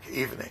terrific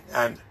evening.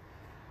 And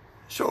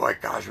so I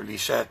casually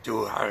said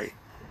to Harry,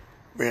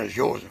 "Where's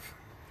Joseph?"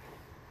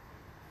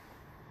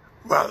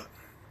 Well,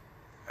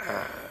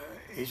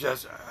 he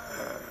says,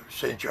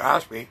 "Since you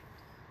asked me,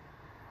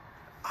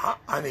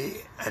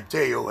 Annie and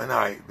Theo and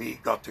I, we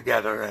got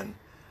together and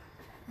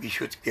we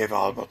should give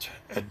Albert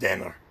a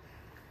dinner.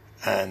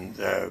 And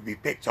we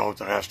picked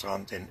out a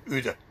restaurant in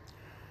Uden.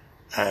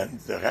 And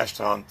the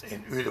restaurant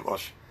in Uden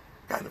was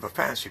kind of a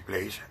fancy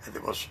place, and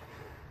it was,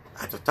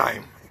 at the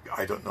time,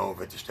 I don't know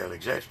if it still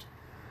exists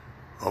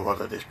or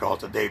what it is called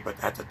today, but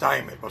at the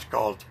time it was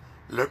called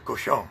Le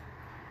Cochon,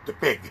 the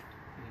pig,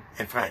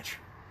 in French.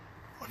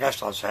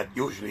 Restaurants said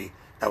usually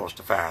that was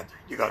the fad,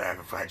 you got to have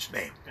a French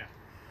name. Yeah.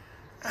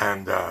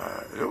 And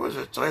it was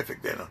a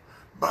terrific dinner,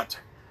 but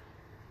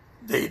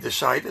they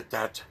decided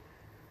that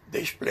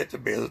they split the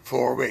bill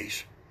 4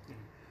 ways.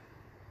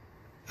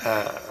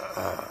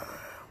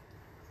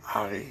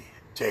 Harry,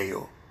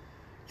 Theo,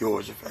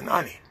 Joseph and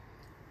Annie.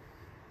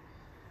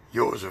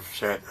 Joseph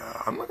said,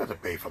 "I'm not going to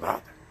pay for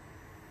that."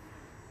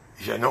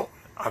 He said, "No,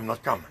 I'm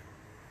not coming."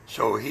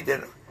 So he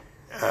didn't,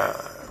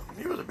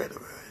 he was a bit of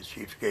a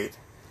cheapskate.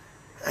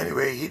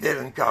 Anyway, he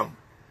didn't come,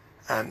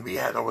 and we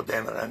had our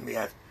dinner and we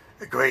had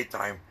a great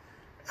time,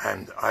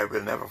 and I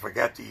will never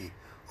forget the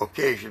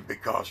occasion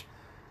because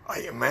I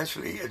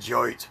immensely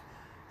enjoyed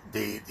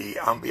the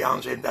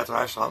ambiance in that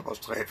restaurant was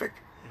terrific.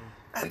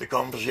 and the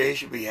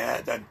conversation we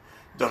had, and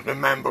the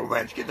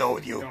remembrance, you go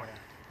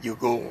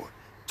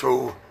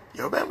through,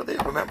 you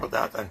remember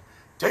that, and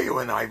Theo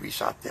and I, we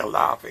sat there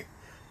laughing,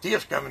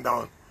 tears coming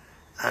down,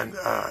 and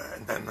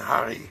then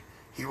Harry,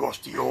 he was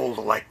the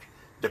older, like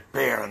the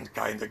parent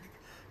kind of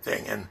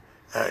thing, and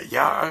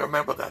yeah, I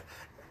remember that,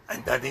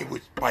 and then he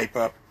would pipe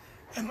up,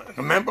 and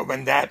remember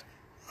when Dad,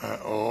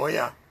 oh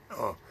yeah,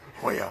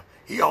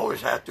 he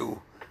always had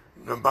to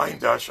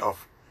remind us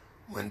of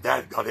when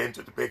Dad got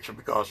into the picture,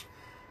 because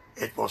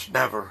it was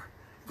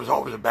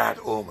always a bad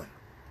omen.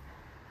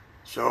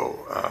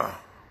 So,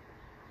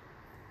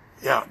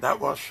 yeah, that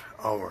was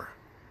our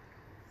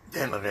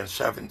dinner in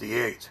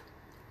 '78.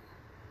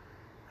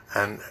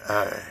 And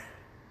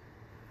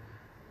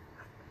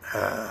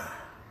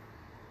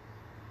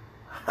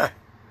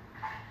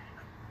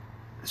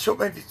so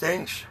many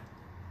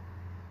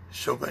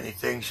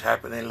things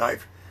happen in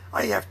life.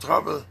 I have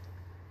trouble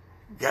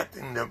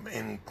getting them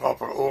in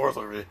proper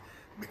order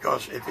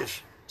because it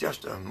is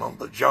just a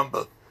mumble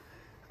jumble.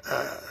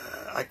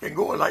 I can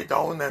go lie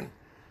down and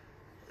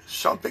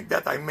something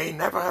that I may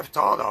never have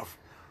thought of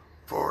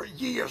for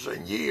years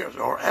and years,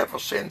 or ever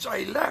since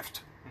I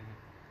left.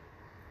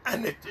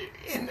 And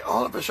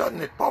all of a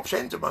sudden it pops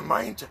into my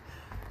mind,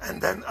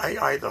 and then I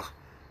either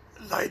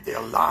lie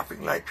there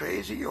laughing like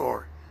crazy,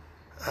 or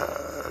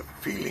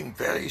feeling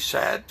very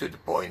sad to the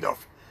point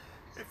of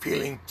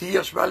feeling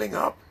tears welling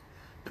up,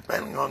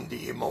 depending on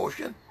the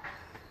emotion.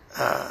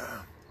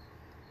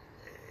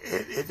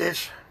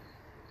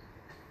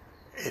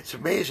 It's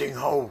amazing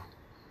how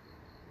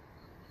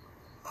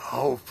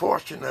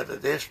fortunate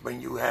it is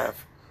when you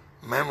have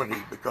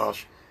memory,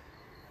 because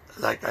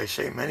like I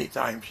say many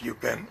times, you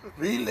can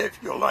relive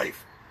your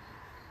life.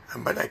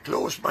 And when I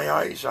close my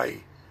eyes,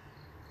 I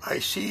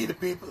see the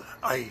people.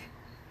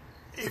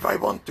 If I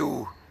want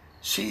to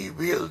see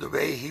Will the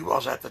way he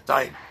was at the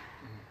time,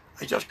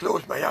 I just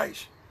close my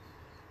eyes.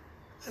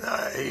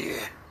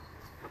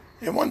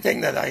 And one thing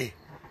that I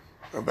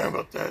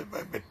remember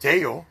with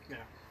Theo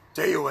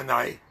and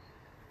I,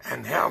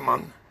 and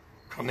Herman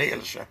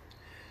Cornelissen,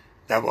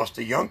 that was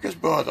the youngest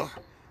brother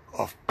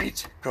of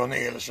Piet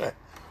Cornelissen,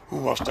 who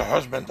was the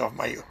husband of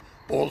my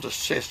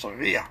oldest sister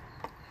Ria.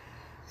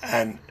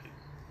 And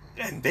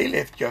they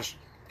lived just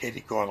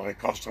kitty corner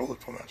across the road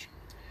from us.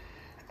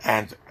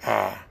 And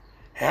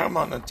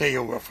Herman and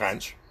Theo were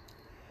friends,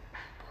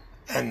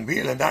 and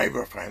Will and I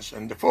were friends,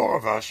 and the four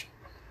of us,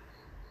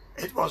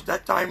 it was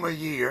that time of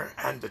year,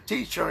 and the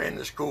teacher in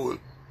the school,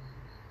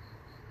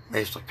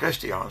 Mr.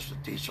 Christians,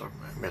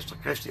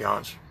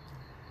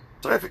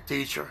 terrific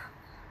teacher,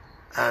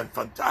 and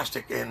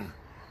fantastic in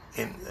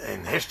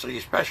history,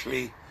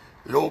 especially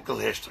local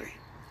history.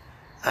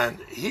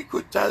 And he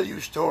could tell you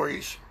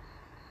stories,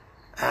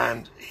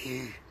 and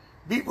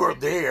we were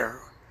there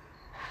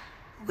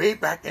way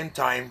back in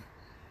time.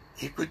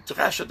 He could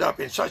dress it up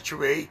in such a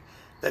way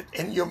that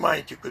in your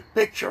mind you could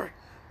picture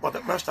what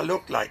it must have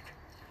looked like.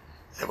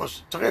 It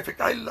was terrific.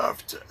 I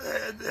loved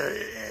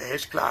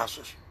his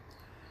classes.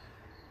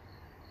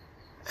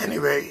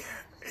 Anyway,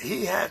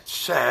 he had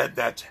said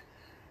that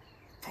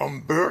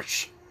from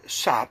birch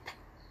sap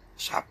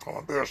from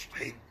a birch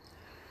tree,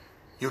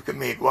 you can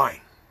make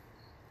wine.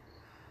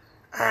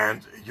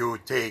 And you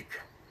take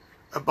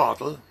a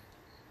bottle,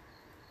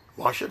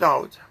 wash it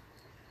out,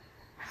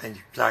 and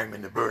you climb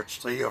in the birch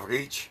tree or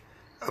reach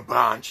a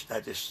branch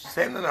that is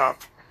thin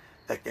enough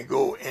that can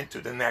go into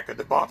the neck of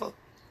the bottle.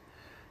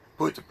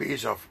 Put a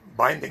piece of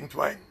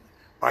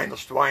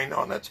binder's twine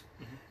on it,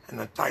 and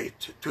then tie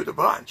it to the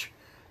branch.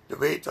 The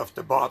weight of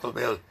the bottle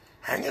will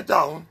hang it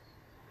down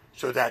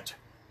so that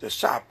the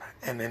sap,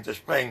 and in the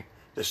spring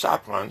the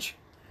sap runs,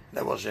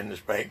 that was in the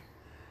spring,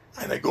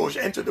 and it goes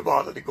into the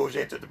bottle,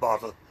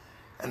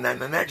 and then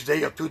the next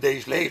day or 2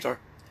 days later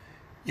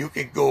you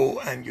can go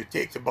and you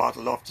take the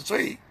bottle off the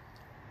tree,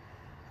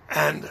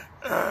 and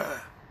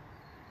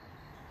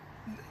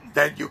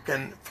then you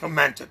can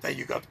ferment it, and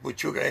you got to put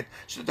sugar in.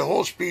 So the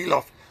whole spiel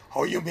of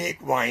how you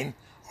make wine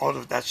out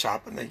of that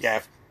sap, and then you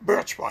have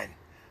birch wine.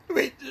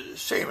 The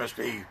same as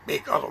we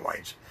make other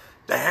wines.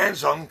 The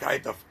hands-on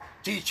kind of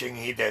teaching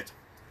he did.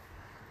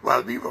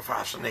 Well, we were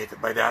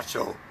fascinated by that,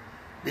 so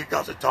we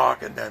got to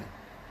talk, and then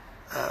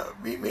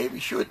maybe we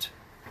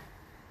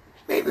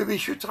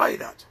should try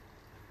that.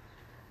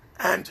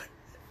 And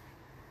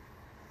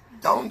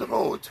down the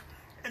road,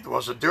 it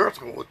was a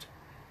dirt road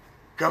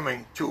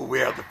coming to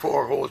where the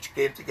four roads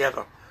came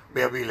together,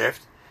 where we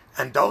lived,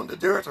 and down the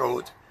dirt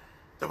road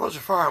there was a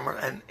farmer,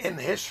 and in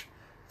his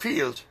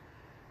field,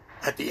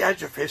 at the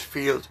edge of his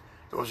field,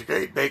 there was a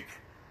great big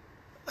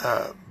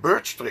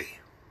birch tree.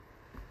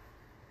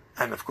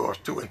 And of course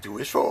 2 and 2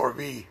 is 4.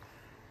 We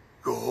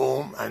go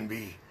home and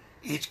we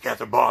each get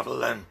a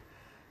bottle, and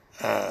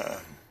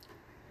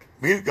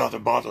we got a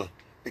bottle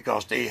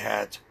because they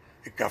had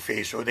a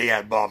cafe, so they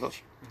had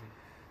bottles.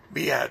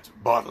 We had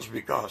bottles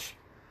because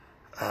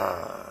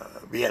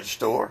we had a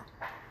store.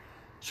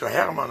 So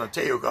Herman and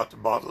Theo got the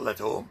bottle at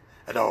home,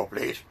 at our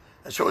place,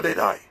 and so did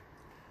I.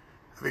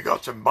 We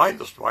got some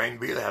binder's twine,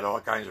 we had all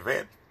kinds of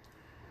it.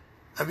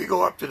 And we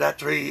go up to that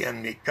tree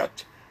and we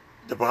cut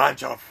the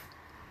branch off,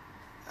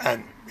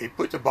 and we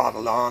put the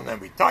bottle on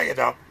and we tie it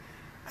up,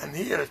 and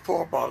here is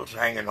 4 bottles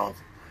hanging on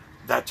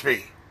that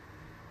tree.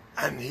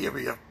 And here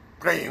we are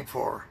praying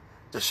for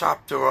the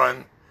sap to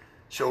run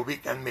so we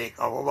can make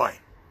our wine.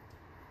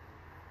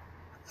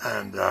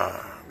 And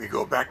we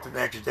go back the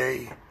next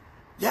day,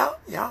 yeah.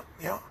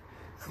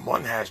 And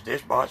one has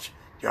this much,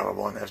 the other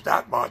one has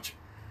that much.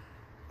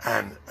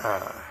 And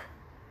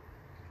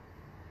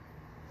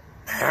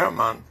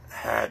Herman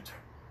had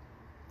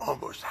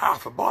almost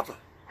half a bottle.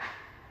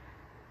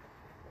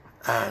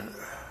 And,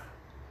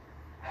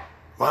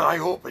 well, I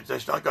hope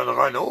it's not going to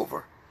run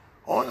over.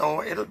 Oh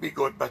no, it'll be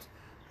good, but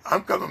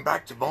I'm coming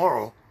back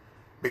tomorrow,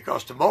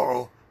 because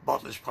tomorrow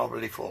bottle is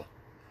probably full.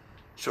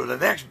 So the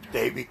next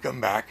day we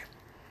come back,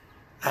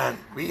 and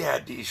we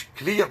had these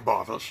clear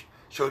bottles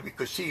so we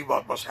could see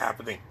what was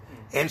happening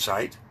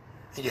inside.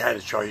 And you had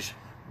a choice,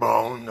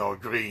 brown or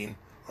green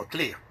or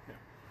clear.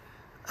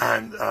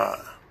 And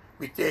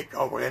we take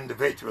our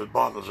individual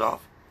bottles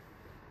off,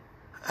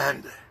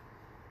 and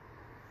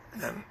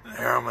then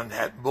Herman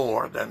had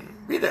more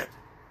than we did.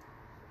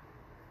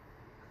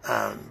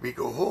 And we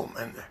go home,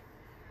 and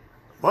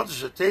what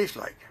does it taste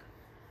like?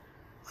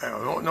 I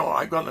don't know,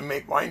 I'm going to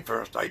make wine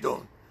first, I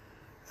don't.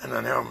 And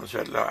then Herman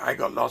said, look, I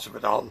got lots of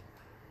it all.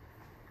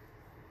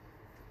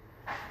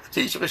 The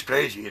teacher is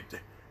crazy, it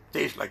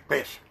tastes like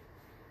piss.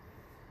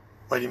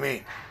 What do you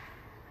mean?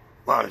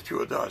 Well, it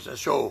sure does. And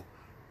so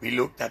we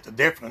looked at the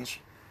difference,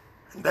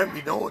 and then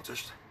we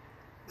noticed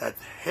that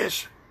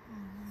his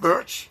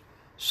birch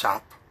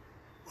sap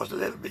was a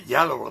little bit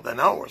yellower than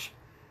ours,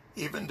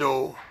 even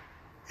though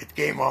it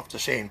came off the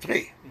same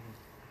tree.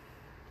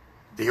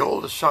 The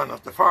oldest son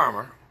of the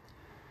farmer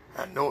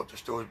had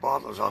noticed those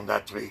bottles on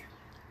that tree,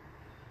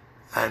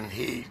 and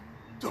he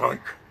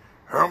drank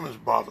Herman's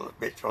bottle,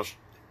 which was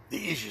the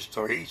easiest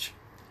to reach,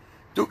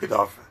 took it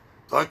off,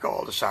 drank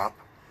all the sap,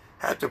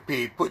 had to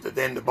pee, put it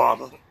in the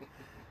bottle,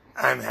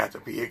 and had to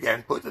pee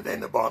again, put it in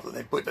the bottle,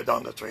 and put it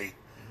on the tree.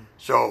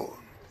 So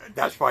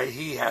that's why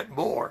he had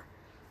more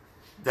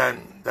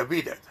than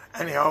we did.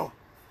 Anyhow,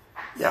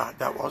 yeah,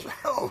 that was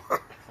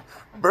our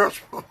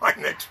birch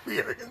wine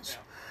experience.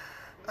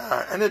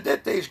 And it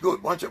did taste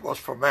good once it was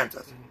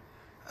fermented.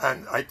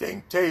 And I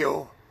think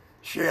Theo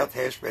shared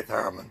his with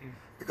Herman,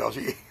 because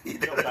he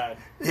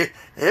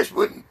his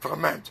wouldn't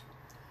ferment.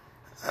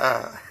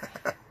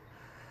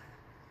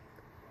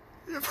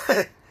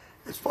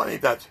 It's funny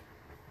that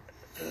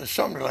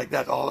something like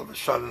that all of a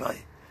sudden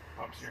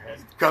Pops in your head.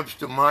 it comes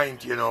to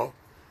mind, you know.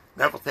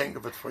 Never think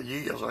of it for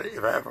years or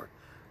if ever.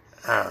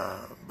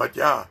 But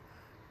yeah,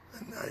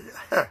 and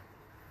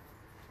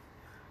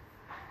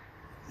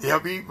yeah,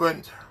 we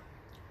went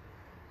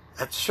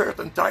at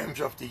certain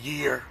times of the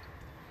year.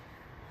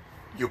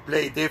 You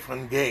play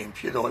different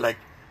games, you know, like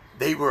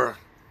they were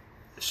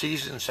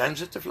season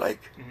sensitive,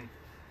 like,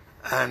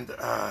 and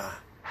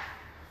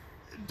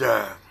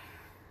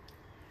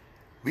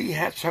we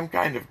had some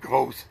kind of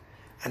growth,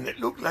 and it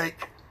looked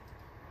like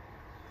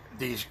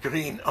these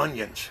green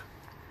onions,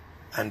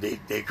 and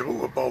they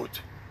grew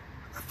about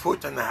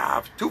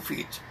 1.5 feet, 2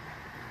 feet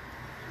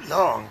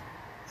long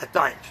at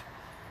times,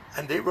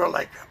 and they were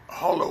like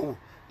hollow,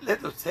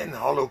 little thin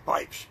hollow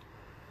pipes,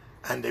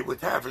 and they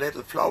would have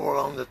little flower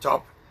on the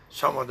top,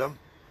 some of them,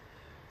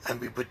 and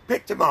we would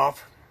pick them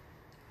off,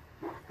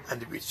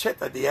 and we'd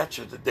sit at the edge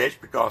of the ditch,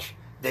 because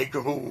they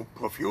grew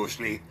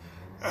profusely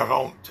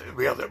around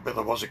where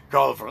there was a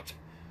culvert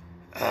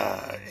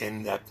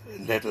in that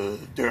little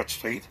dirt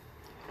street.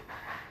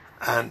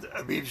 And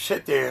we'd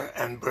sit there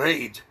and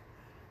braid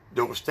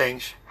those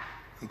things,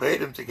 and braid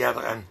them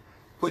together and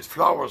put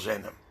flowers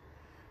in them.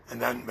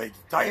 And then we'd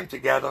tie them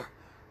together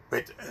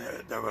with,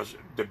 there was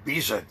the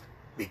beeson,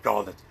 we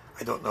called it.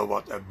 I don't know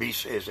what a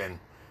bees is in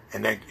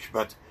English,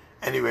 but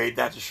anyway,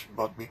 that is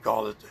what we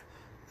call it,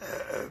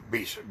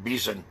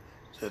 beeson,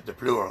 the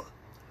plural.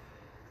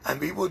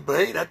 And we would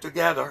braid that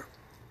together,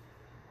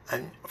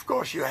 and of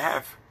course you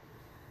have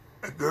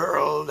a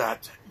girl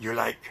that you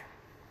like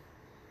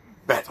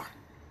better.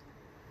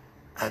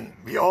 And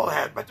we all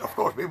had, but of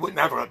course we would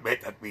never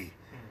admit that we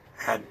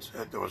had,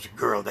 there was a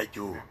girl that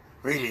you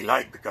really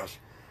liked, because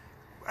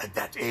at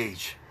that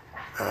age,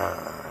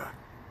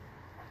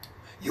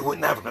 you would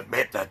never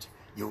admit that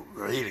you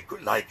really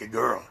could like a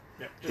girl.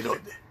 Yeah,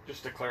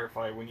 just to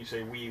clarify, when you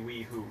say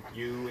we, who?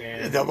 You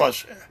and... There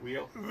was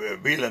Wheel?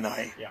 Wheel and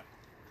I. Yeah.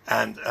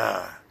 And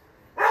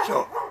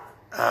so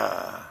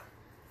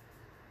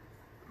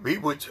we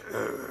would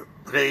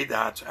braid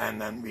that, and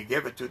then we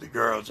give it to the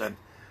girls, and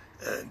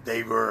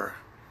they were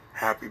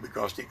happy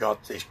because they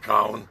got this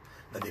crown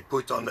that they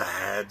put on the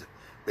head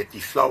with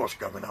these flowers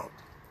coming out.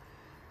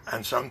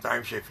 And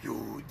sometimes if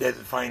you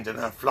didn't find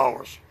enough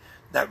flowers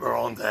that were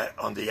on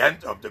the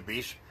end of the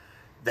bees,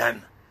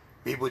 then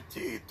we would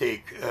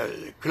take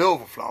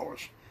clover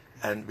flowers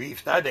and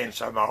weave that in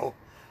somehow,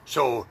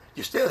 so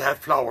you still have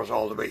flowers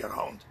all the way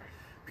around,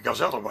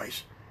 because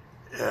otherwise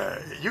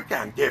you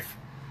can't give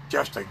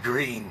just a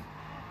green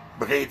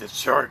braided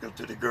circle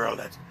to the girl.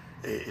 That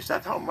is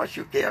that how much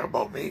you care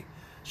about me?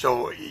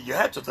 So you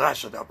had to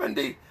dress it up,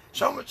 and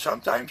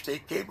Sometimes they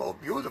came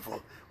out beautiful.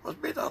 It was a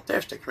bit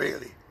artistic,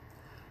 really.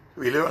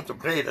 We learned to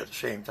braid at the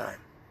same time.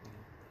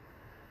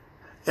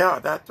 Yeah,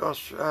 that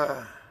was...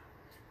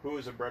 Who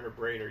was a better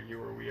braider,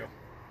 you or Wheel?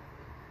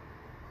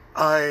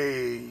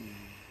 I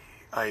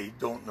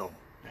don't know.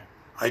 Yeah.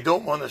 I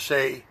don't want to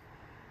say...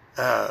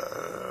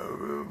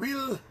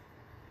 Wheel,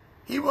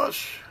 he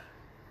was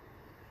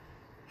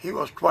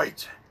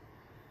quite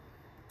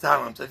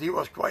talented. He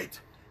was quite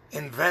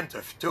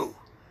inventive too.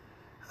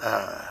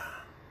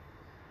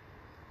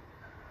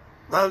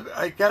 Well,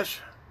 I guess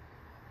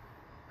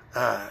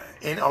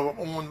in our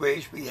own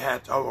ways we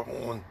had our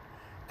own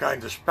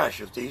kind of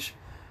specialties,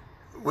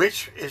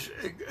 which is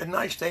a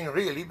nice thing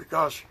really,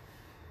 because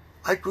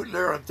I could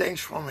learn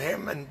things from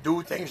him and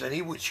do things and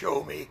he would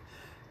show me,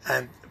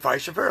 and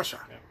vice versa.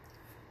 Yeah.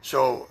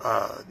 So,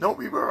 no,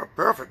 we were a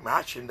perfect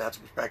match in that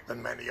respect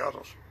and many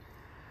others.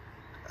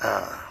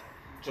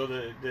 So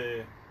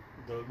the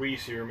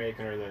wreaths you're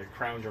making, or the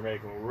crowns you're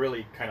making, were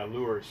really kind of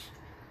lures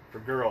for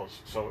girls.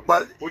 So,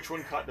 well, which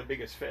one caught the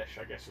biggest fish,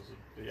 I guess, is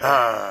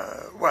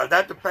the well,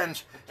 that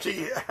depends.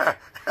 See,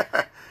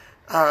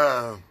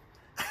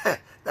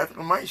 that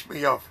reminds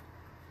me of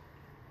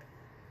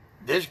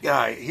this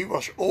guy. He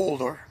was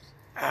older,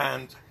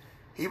 and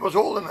he was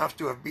old enough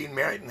to have been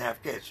married and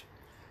have kids,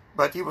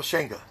 but he was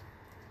single.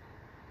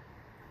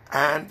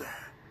 And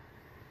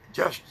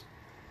just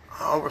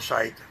our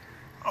side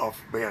of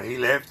where he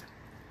lived,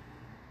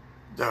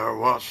 there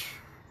was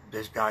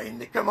this guy, and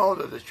they come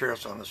out of the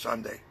church on a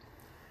Sunday.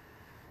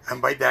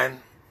 And by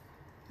then,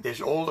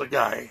 this older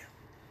guy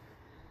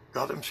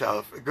got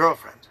himself a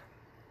girlfriend.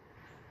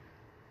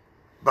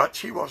 But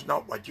she was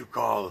not what you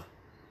call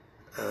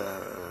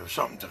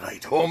something to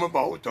write home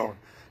about or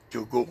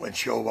to go and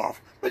show off.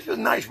 But she was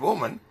a nice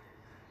woman.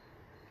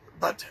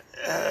 But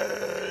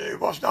it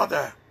was not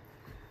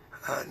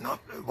not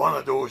one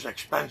of those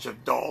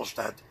expensive dolls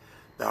that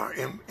are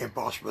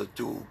impossible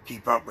to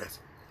keep up with.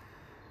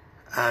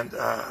 And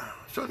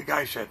so the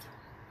guy said,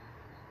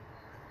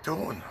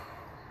 "Toon,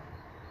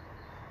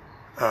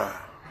 how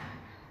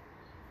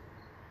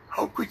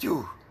could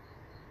you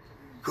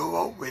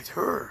go out with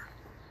her?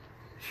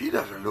 She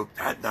doesn't look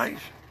that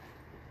nice."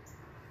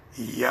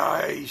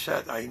 "Yeah," he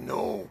said, "I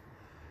know.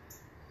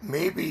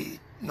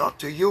 Maybe not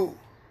to you,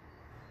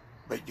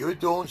 but you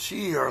don't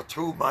see her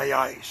through my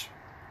eyes.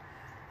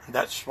 And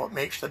that's what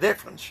makes the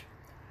difference.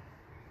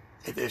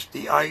 It is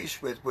the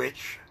eyes with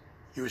which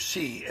you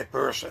see a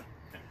person."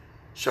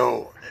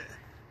 So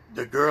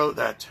the girl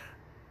that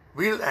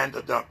Will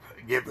ended up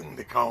giving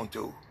the crown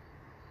to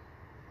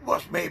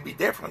was maybe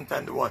different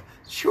than the one.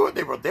 Sure,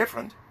 they were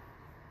different,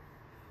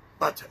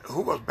 but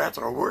who was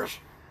better or worse?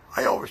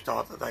 I always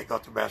thought that I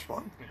got the best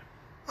one. Yeah.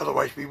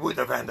 Otherwise we would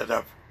have ended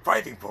up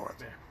fighting for it.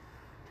 Yeah.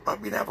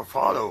 But we never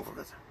fought over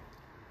it.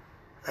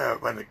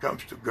 When it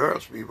comes to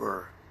girls, we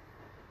were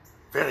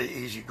very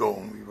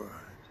easygoing. We were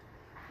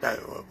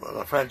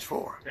our friends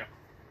for. Yeah.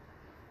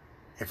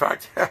 In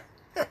fact,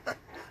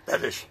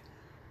 that is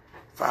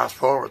fast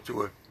forward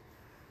to a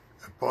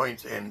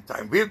point in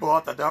time. Will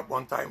brought that up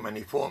one time when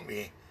he phoned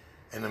me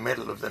in the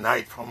middle of the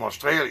night from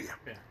Australia.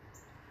 Yeah.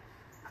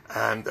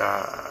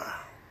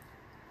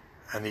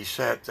 And he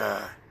said,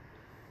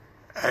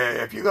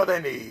 "Have you got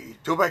any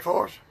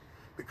 2x4s?"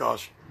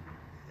 Because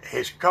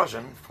his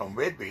cousin from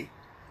Whitby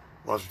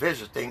was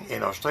visiting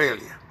in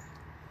Australia,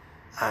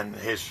 and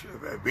his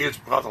Will's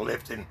brother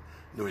lived in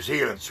New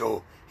Zealand,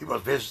 so he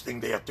was visiting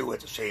there too at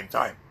the same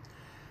time.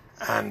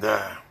 And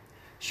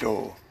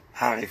so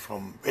Harry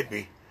from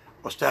Whitby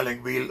was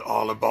telling Will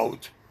all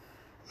about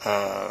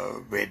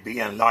Whitby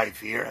and life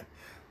here. And,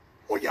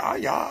 "Oh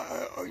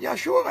yeah,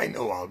 sure, I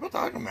know Albert,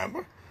 I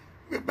remember.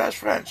 We're best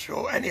friends."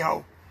 So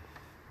anyhow,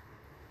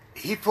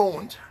 he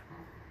phoned,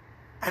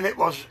 and it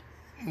was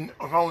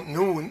around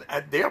noon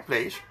at their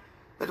place,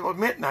 but it was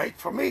midnight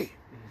for me.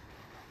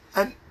 Mm-hmm.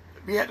 And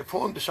we had the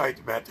phone beside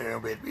the bed there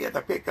in Whitby. We had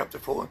to pick up the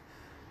phone.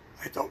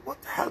 I thought,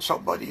 what the hell,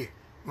 somebody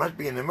must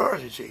be in an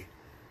emergency.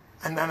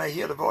 And then I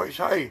hear the voice,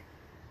 "Hi."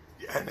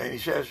 And then he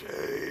says,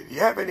 "Do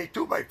you have any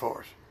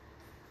 2x4s?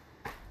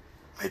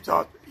 I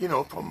thought,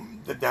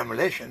 from the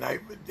demolition.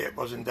 There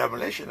was in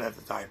demolition at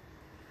the time.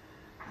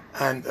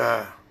 And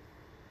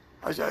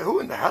I said, "Who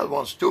in the hell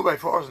wants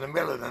 2x4s in the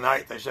middle of the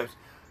night?" I said,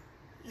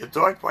 "You're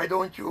drunk, why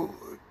don't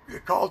you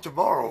call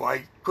tomorrow?"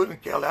 I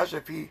couldn't care less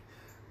if he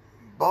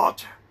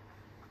bought.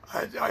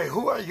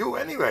 "Who are you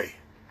anyway?"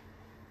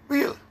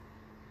 "Will."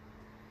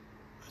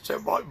 I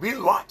said, "What?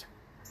 Will what?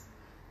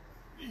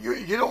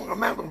 You don't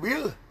remember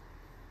Will?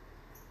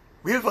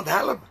 Will van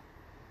Helm?"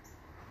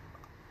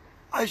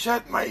 I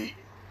said, my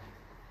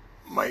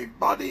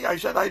body, I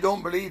said, "I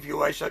don't believe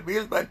you." I said,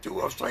 "Will went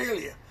to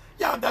Australia."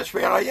 "Yeah, that's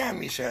where I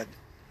am," he said.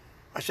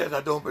 I said,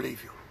 "I don't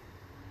believe you."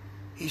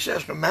 He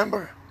says,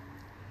 "Remember,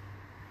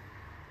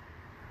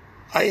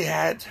 I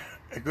had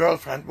a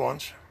girlfriend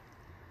once,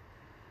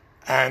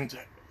 and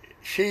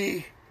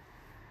she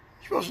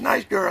was a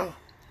nice girl,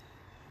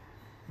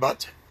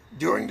 but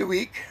during the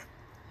week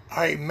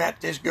I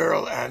met this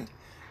girl and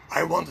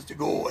I wanted to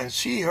go and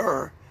see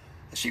her.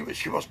 She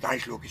was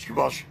nice looking. She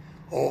was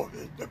or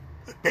the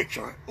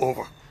picture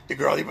over the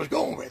girl he was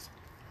going with.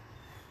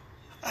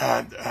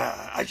 And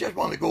I just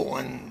want to go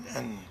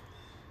and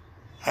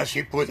as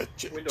he put it,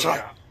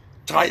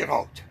 try it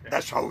out. Yeah.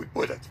 That's how he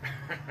put it.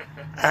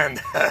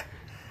 And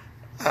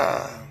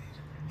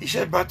he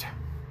said, but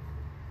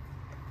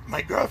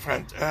my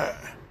girlfriend,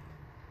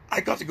 I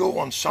got to go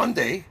on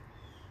Sunday,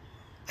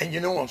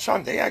 and on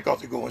Sunday I got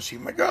to go and see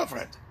my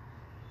girlfriend.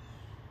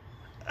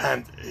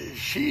 And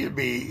she'll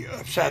be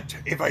upset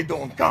if I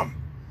don't come.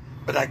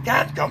 But I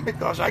can't come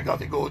because I got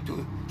to go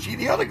to see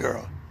the other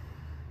girl.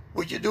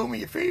 Would you do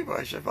me a favor?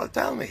 I said, well,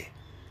 tell me.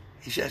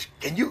 He says,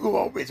 can you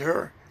go out with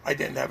her? I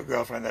didn't have a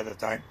girlfriend at the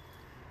time.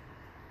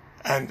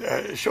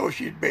 And so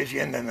she's busy,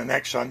 and then the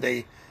next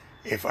Sunday,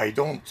 if I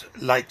don't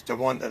like the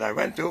one that I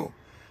went to,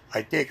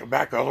 I take her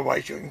back,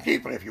 otherwise you can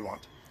keep her if you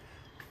want.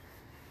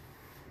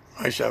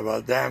 I said,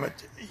 well, damn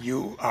it,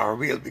 you are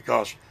real,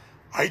 because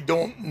I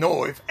don't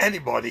know if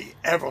anybody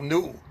ever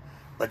knew,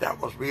 but that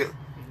was real.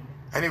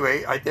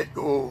 Anyway, I did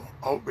go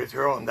out with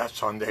her on that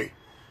Sunday,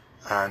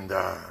 and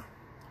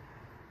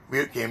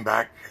we came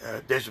back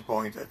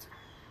disappointed,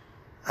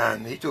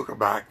 and he took her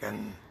back,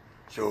 and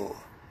so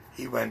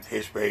he went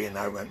his way and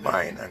I went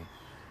mine, and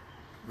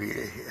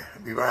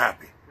we were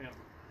happy. Yeah.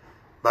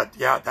 But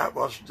yeah, that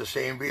was the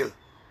same wheel,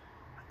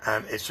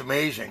 and it's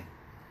amazing.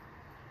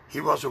 He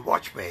was a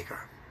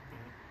watchmaker,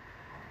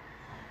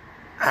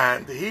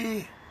 and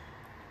he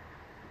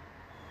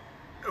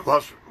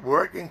was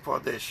working for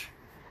this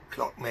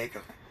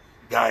clockmaker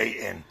guy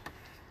in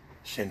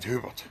St.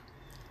 Hubert.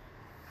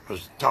 It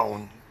was a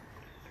town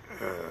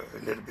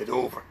a little bit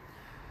over.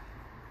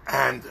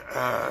 And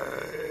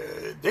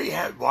they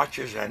had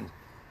watches, and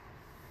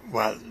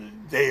well,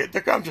 there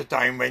comes a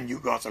time when you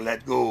got to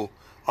let go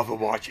of a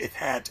watch. It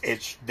had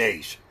its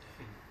days.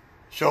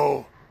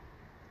 So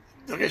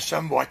there is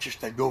some watches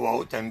that go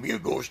out, and Bill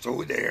goes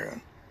through there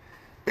and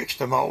picks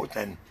them out,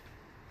 and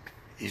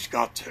he's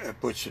got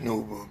puts a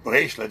new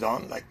bracelet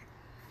on, like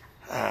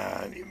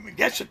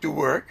gets it to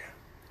work.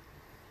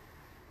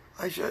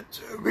 I said,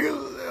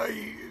 Bill,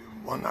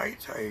 one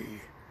night I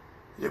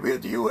said,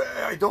 Bill,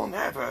 I don't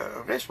have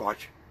a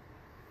wristwatch.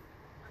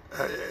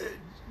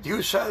 Do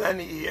you sell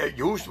any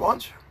used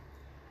ones?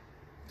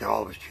 They're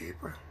always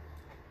cheaper.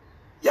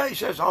 Yeah, he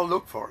says, I'll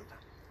look for it.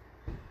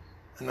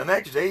 And the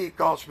next day he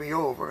calls me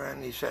over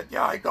and he said,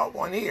 yeah, I got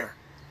one here.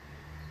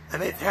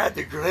 And it had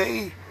the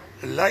gray,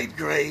 light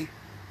gray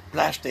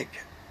plastic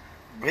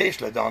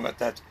bracelet on it,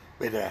 that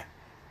with a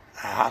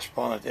hasp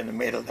on it in the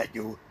middle, that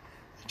you,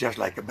 just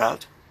like a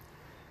belt.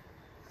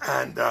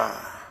 And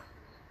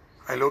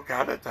I look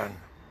at it and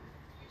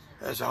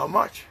I said, how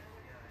much?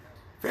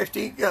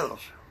 15 guilders.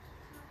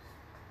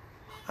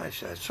 I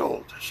said,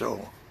 sold.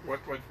 So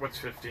what's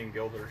 15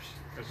 guilders?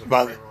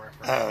 Well,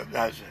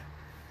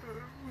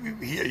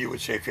 here you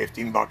would say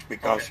 $15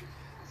 because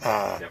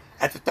okay.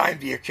 At the time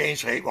the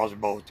exchange rate was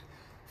about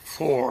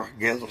 4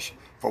 guilders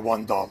for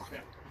 $1,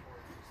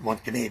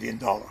 $1 Canadian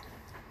dollar.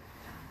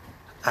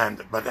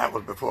 But that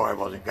was before I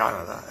was in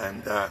Canada,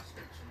 and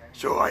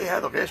so I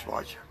had a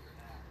wristwatch.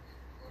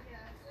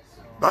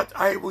 But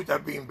I would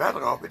have been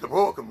better off with a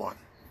broken one,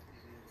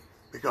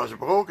 because a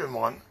broken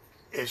one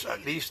is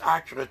at least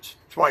accurate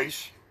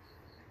twice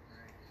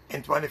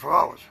in 24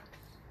 hours.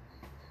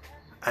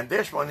 And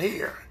this one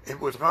here, it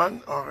would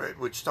run or it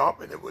would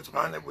stop, and it would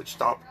run, it would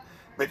stop,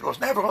 but it was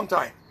never on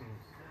time.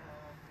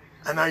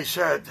 And I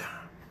said,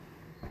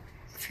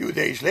 a few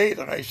days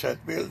later, I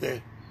said, Bill,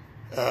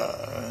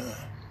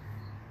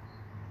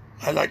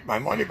 I like my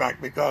money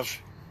back, because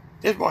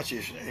this watch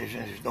is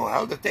no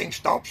hell. The thing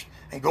stops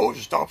and goes,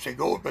 and stops and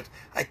goes, but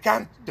I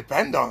can't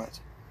depend on it.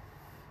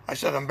 I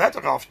said, I'm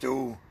better off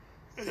to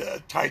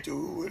try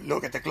to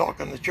look at the clock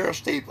on the church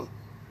steeple.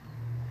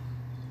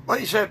 Well,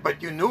 he said,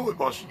 but you knew it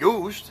was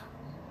used.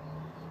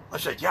 I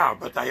said, yeah,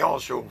 but I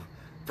also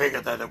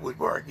figured that it would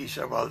work. He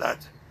said, well,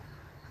 that's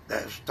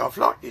tough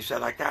luck. He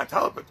said, I can't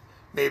help it.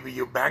 Maybe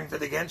you banged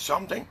it against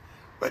something.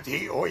 But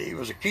he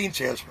was a keen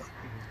salesman.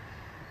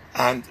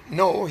 And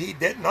no, he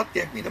did not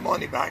give me the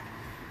money back.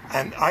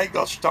 And I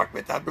got stuck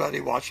with that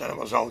bloody watch, and it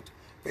was out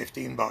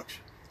 $15.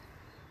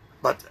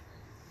 But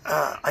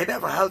I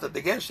never held it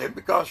against him,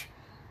 because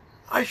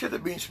I should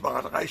have been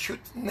smarter. I should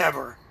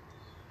never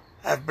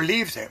have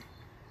believed him.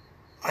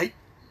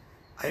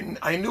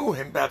 I knew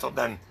him better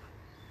than,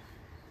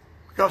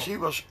 because he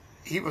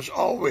was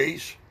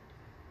always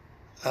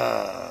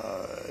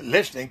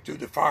listening to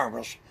the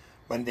farmers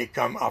when they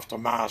come after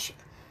Mass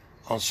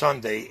on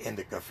Sunday in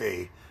the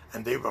cafe,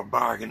 and they were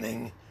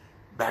bargaining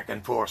back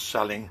and forth,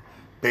 selling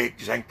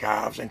pigs and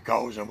calves and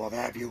cows and what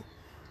have you.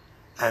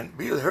 And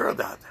Bill heard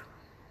that.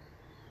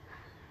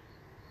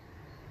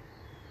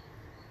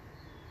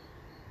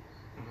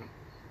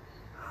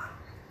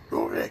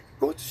 Go, Rick.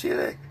 Go to see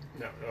Rick.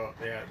 No,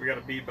 yeah, we got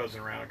a bee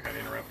buzzing around, kind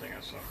of interrupting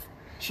us.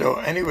 So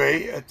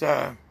anyway,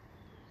 that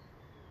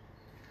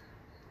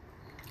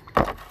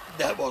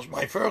was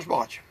my first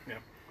watch. Yeah.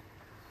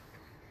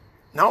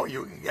 Now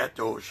you can get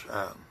those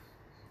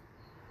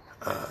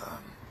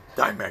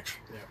Timex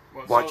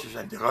watches,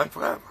 and they run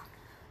forever.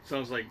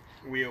 Sounds like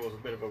wheel was a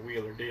bit of a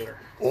wheeler dealer.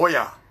 Oh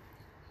yeah.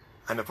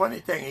 And the funny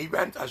thing, he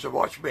went as a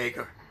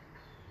watchmaker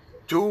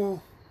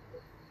to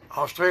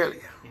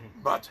Australia,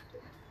 but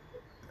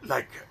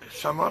like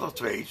some other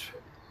trades,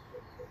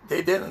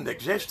 they didn't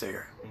exist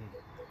here.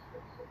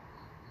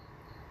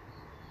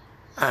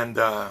 And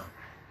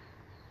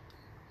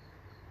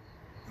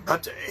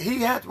but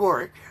he had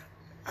work,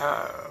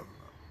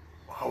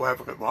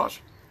 however it was,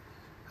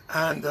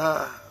 and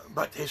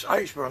but his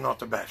eyes were not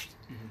the best,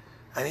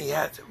 and he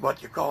had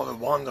what you call a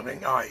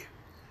wandering eye,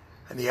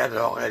 and he had it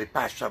already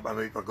patched up when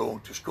we were going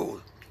to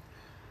school,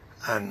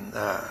 and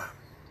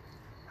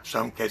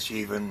some kids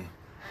even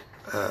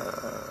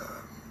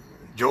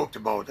joked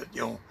about it,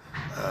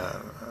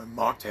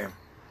 mocked him,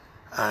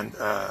 and.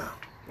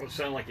 Well, it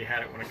sounded like you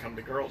had it when it come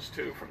to girls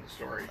too, from the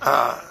story.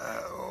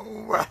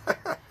 Well,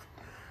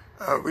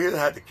 Will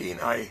had a keen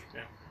eye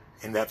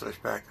in that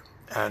respect,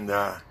 and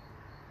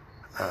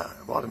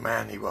what a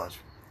man he was.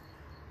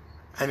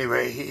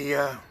 Anyway, he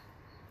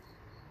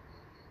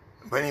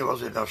when he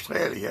was in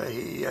Australia,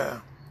 he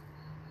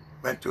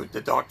went to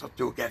the doctor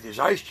to get his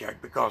eyes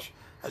checked, because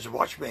as a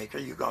watchmaker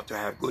you got to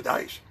have good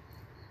eyes.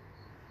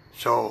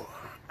 So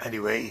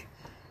anyway,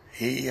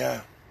 he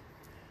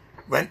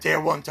went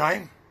there one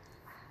time,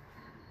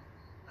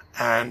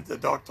 and the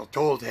doctor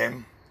told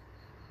him,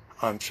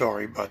 "I'm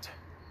sorry, but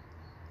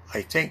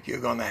I think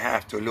you're going to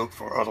have to look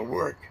for other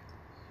work,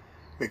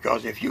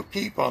 because if you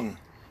keep on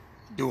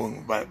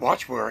doing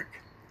watch work,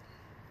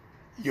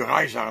 your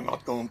eyes are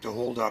not going to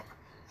hold up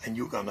and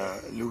you're going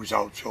to lose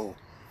out." So,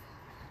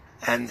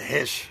 and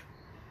his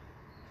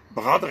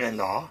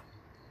brother-in-law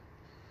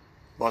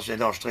was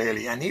in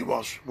Australia, and he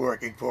was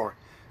working for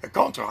a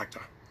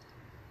contractor.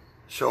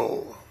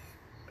 So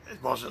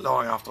it wasn't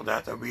long after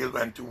that Will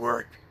went to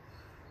work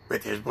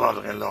with his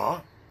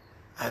brother-in-law,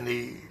 and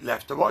he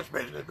left the watch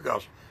business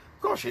because,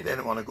 of course, he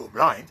didn't want to go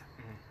blind.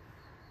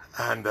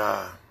 And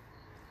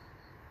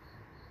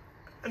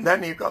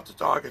then he got to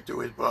talking to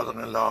his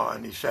brother-in-law,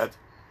 and he said,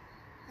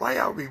 "Why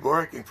are we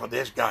working for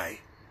this guy,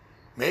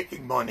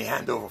 making money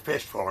hand over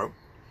fist for him,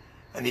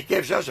 and he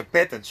gives us a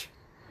pittance?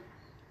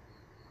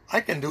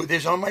 I can do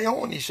this on my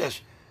own." He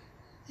says,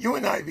 "You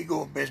and I, we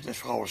go in business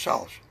for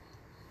ourselves."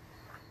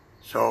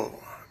 So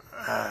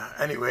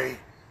anyway,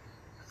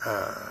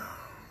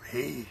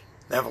 he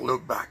never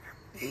looked back.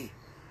 He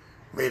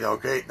made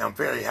out great, and I'm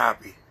very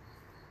happy.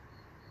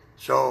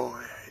 So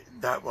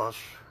that was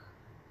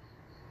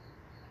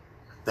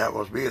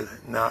Will.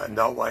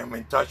 Now I'm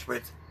in touch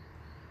with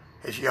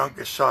his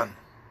youngest son,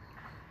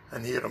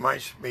 and he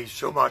reminds me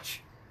so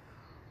much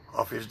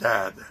of his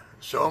dad,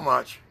 so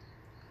much.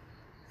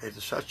 It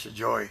is such a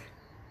joy.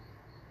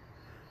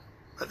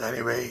 But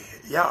anyway,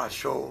 yeah,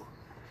 so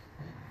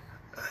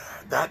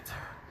that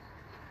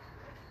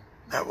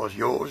was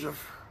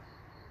Joseph,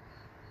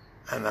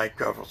 and I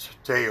covered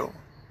Theo.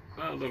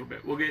 A little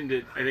bit. We'll get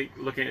into, I think,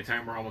 looking at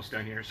time, we're almost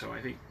done here, so I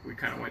think we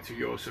kind of went through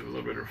Joseph, a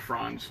little bit of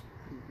Franz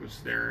was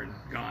there and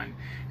gone,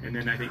 and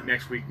then I think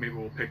next week maybe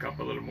we'll pick up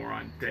a little more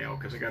on Theo,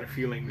 because I got a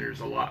feeling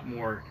there's a lot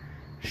more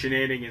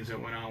shenanigans that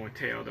went on with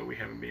Theo that we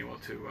haven't been able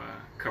to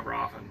cover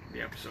off on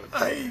the episode.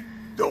 I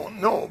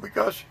don't know,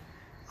 because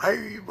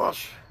I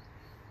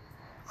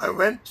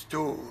went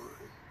to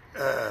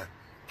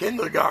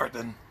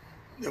kindergarten,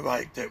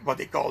 what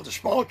they call the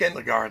small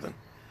kindergarten,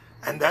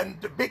 and then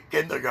the big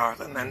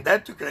kindergarten, and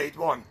then to grade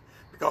 1,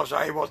 because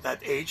I was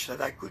that age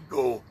that I could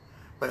go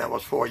when I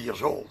was 4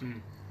 years old.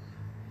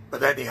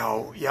 But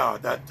anyhow, yeah,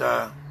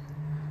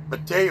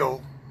 but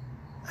Theo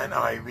and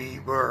I, we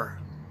were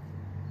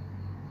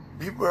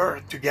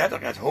together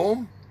at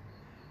home,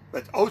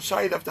 but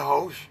outside of the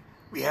house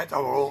we had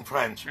our own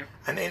friends,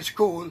 and in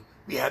school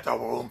we had our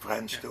own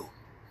friends too.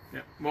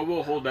 Yeah. Well,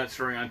 we'll hold that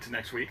story on to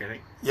next week, I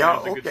think. Yeah,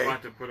 It's a okay. good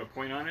spot to put a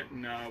point on it,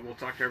 and we'll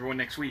talk to everyone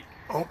next week.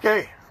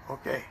 Okay.